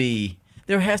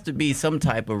has to be some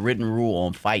type of written rule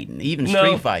on fighting, even No,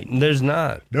 street fighting. there's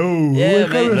not. No, Yeah,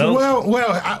 man. No.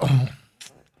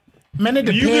 Man, it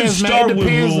depends, You can start man. It with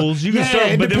depends. rules. You can Yeah, start,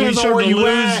 it but then when you depends on start where to you lose,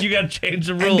 at. you got to change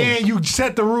the rules. And then you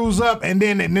set the rules up, and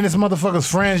then this motherfucker's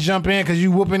friends jump in because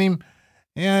you whooping him.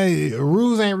 Yeah,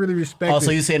 rules ain't really respected. Oh,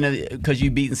 so you saying that because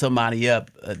you beating somebody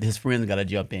up, his friends got to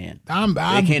jump in? I'm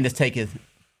They can't just take it.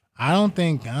 I don't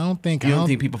think You don't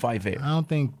think people fight fair? I don't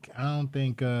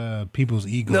think people's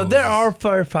egos. No, there are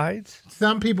firefights.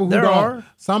 some people who there don't. are.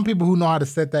 Some people who know how to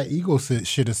set that ego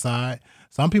shit aside.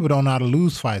 Some people don't know how to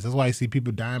lose fights. That's why you see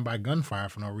people dying by gunfire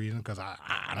for no reason. Because I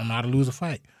don't know how to lose a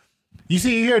fight. You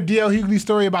hear D.L. Hughley's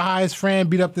story about how his friend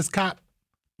beat up this cop.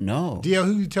 No. D.L.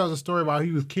 Hughley tells a story about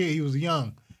he was a kid. He was young.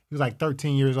 He was like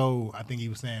 13 years old, I think he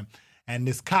was saying. And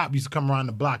this cop used to come around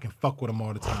the block and fuck with him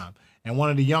all the time. And one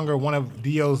of D.L.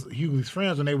 Hughley's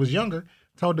friends, when they was younger,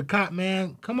 told the cop,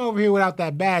 man, come over here without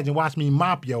that badge and watch me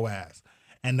mop your ass.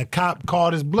 And the cop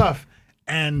called his bluff,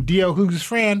 and D.L. Hughley's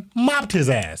friend mopped his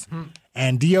ass.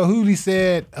 And D.L. Hughley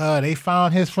said they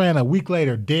found his friend a week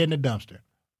later dead in a dumpster.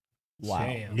 Wow.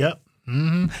 Damn. Yep.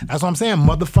 That's what I'm saying.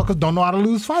 Motherfuckers don't know how to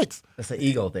lose fights. That's an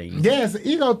ego thing. Yeah, it's an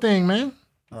ego thing, man.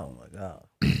 Oh my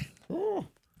God.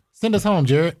 Send us home,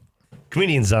 Jared.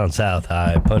 Comedians on South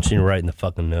High, punching you right in the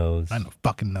fucking nose, I know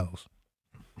fucking knows.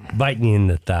 biting you in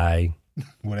the thigh.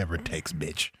 Whatever it takes,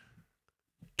 bitch.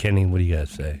 Kenny, what do you guys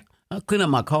say? I'll clean up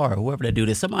my car. Whoever that dude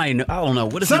is, somebody. I don't know.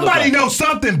 What does he Somebody look like? knows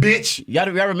something, bitch. Y'all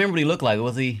remember what he looked like?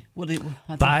 Was he? What did? I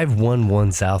think-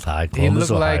 511 South High, He Columbus,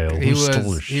 looked Ohio. like Who he stole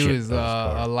was his shit from his a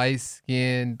car? light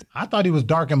skinned. I thought he was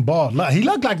dark and bald. He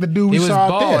looked like the dude we He was saw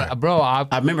out there. bald, bro. I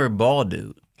remember a bald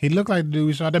dude. He looked like the dude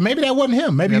we saw out there. Maybe that wasn't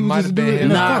him. Maybe That he was might just a have dude been in him.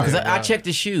 the Nah, car. because I checked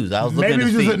his shoes. I was looking Maybe at he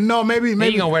his was feet. just no. Maybe He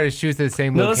ain't gonna wear the shoes to the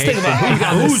same No, let's location. think about who's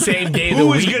got the Who's- same day of the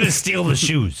Who is week. going to steal the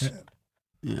shoes?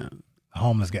 Yeah. A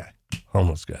homeless guy.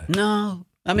 Homeless guy. No,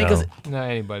 I mean, No. because Not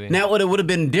anybody. now it would have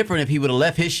been different if he would have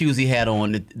left his shoes he had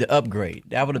on the upgrade.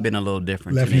 That would have been a little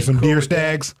different. Left to you me. some deer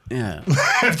stags. Yeah.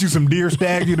 Left you some deer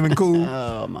stags. You'd have been cool.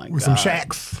 Oh my god. With some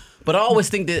shacks. But I always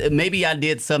think that maybe I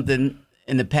did something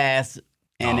in the past,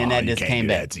 and then that you just can't came do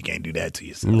back. that. You can't do that to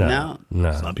yourself. No.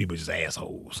 No. Some people just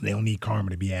assholes. They don't need karma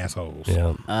to be assholes.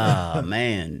 Yeah. Oh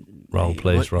man. Wrong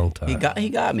place, wrong time. He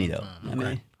got me though. I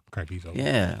mean, Crack these open.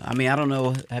 yeah. I mean, I don't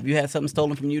know. Have you had something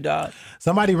stolen from you, Doc?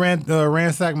 Somebody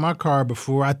ransacked my car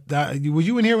before. Was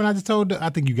you in here when I just told? I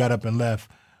think you got up and left.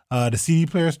 The CD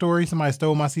player story. Somebody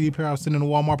stole my CD player. I was sitting in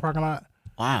the Walmart parking lot.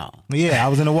 Wow. Yeah, I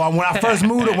was in the Walmart when I first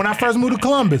moved. When I first moved to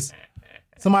Columbus,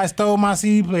 somebody stole my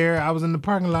CD player. I was in the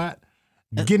parking lot,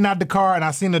 getting out the car, and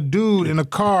I seen a dude in a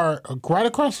car right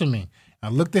across from me. I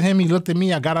looked at him. He looked at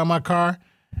me. I got out of my car.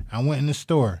 I went in the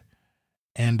store.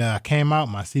 And I came out,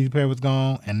 my CD player was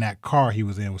gone, and that car he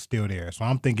was in was still there. So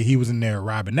I'm thinking he was in there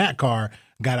robbing that car,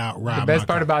 got out robbing The best my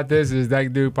part car. about this is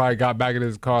that dude probably got back in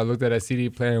his car, looked at that CD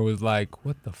player, and was like,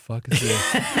 "What the fuck is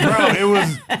this?" Bro,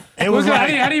 it was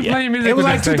like, how do you play music? it was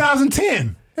with like this thing?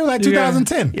 2010. It was like You got-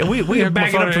 2010. Yeah, we Yeah, can back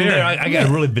it before up from here. there. I got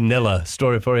a really vanilla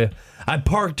story for you. I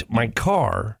parked my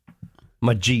car,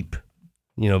 my Jeep.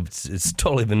 You know, it's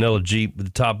totally vanilla Jeep with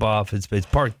the top off. It's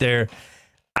parked there.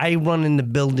 I run in the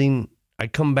building. I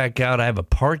come back out. I have a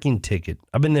parking ticket.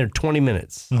 I've been there 20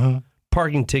 minutes.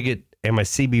 Parking ticket and my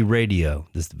CB radio,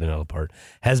 this is the vanilla part,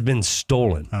 has been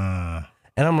stolen. And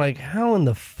I'm like, how in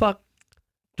the fuck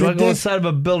do I go inside of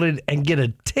a building and get a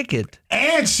ticket?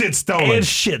 And shit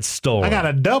stolen. I got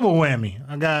a double whammy.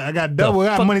 I got double.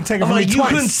 I got money taken from me you twice.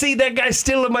 couldn't see that guy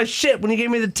stealing my shit when he gave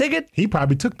me the ticket? He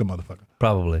probably took the motherfucker.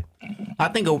 Probably. I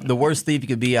think the worst thief you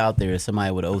could be out there is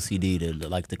somebody with OCD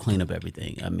to clean up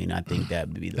everything. I mean, I think that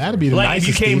would be the That'd worst. be the Like nicest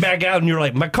if you came thief. back out and you're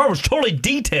like, my car was totally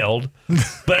detailed,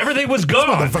 but everything was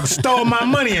gone. Motherfucker stole my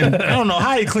money and I don't know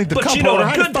how he cleaned the But cup you know, holder. a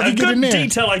How the fuck good he get in there?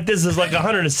 detail like this is like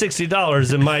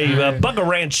 $160, and my Buckle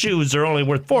Ranch shoes are only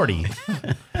worth $40.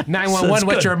 911, That's what's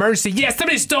good. your emergency? Yeah,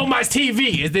 somebody stole my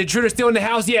TV. Is the intruder still in the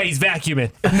house? Yeah, he's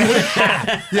vacuuming.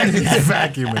 Yeah, he's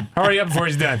vacuuming. Hurry up before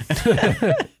he's done.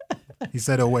 He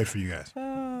said he'll wait for you guys.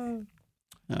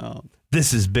 Oh.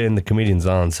 This has been the Comedians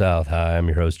on South. Hi, I'm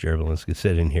your host, Jared Valinsky,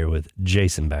 sitting here with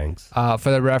Jason Banks.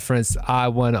 For the reference, I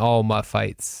won all my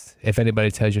fights. If anybody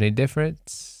tells you any different,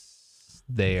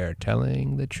 they are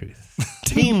telling the truth.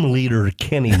 Team leader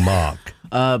Kenny Mock.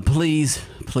 Please,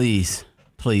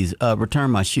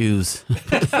 return my shoes.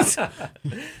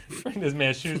 Bring this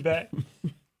man's shoes back.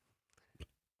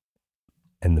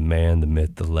 And the man, the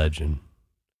myth, the legend,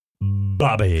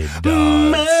 Bobby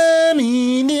Dodds.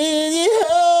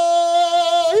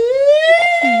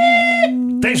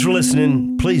 Thanks for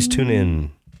listening. Please tune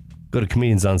in. Go to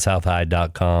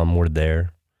comediansonsouthhigh.com. We're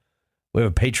there. We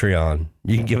have a Patreon.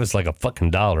 You can give us like a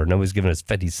fucking $1. Nobody's giving us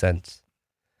 50 cents.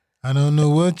 I don't know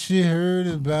what you heard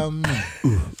about me,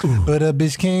 but a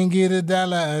bitch can't get $1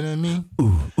 out of me.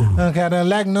 I gotta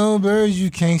like no birds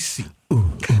you can't see.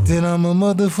 Then I'm a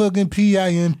motherfucking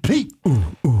PIMP.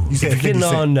 You said If you're 50 getting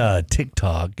cent. on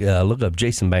TikTok, look up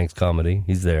Jason Banks Comedy.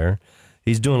 He's there.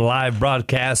 He's doing live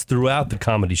broadcasts throughout the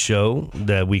comedy show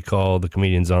that we call the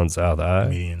Comedians on South High.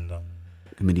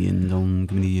 Comedian on.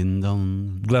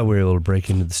 Glad we were able to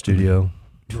break into the studio.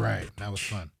 Right, that was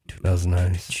fun. That was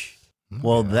nice.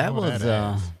 Well, that I was,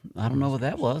 that I don't know what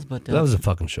that was, but. That was a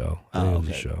fucking show. I think it was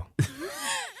a okay. show.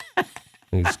 I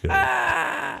think it's good.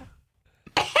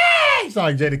 You sound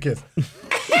like Jada Kiss.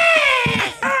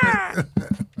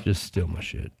 Just steal my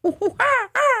shit. Good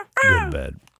and bad.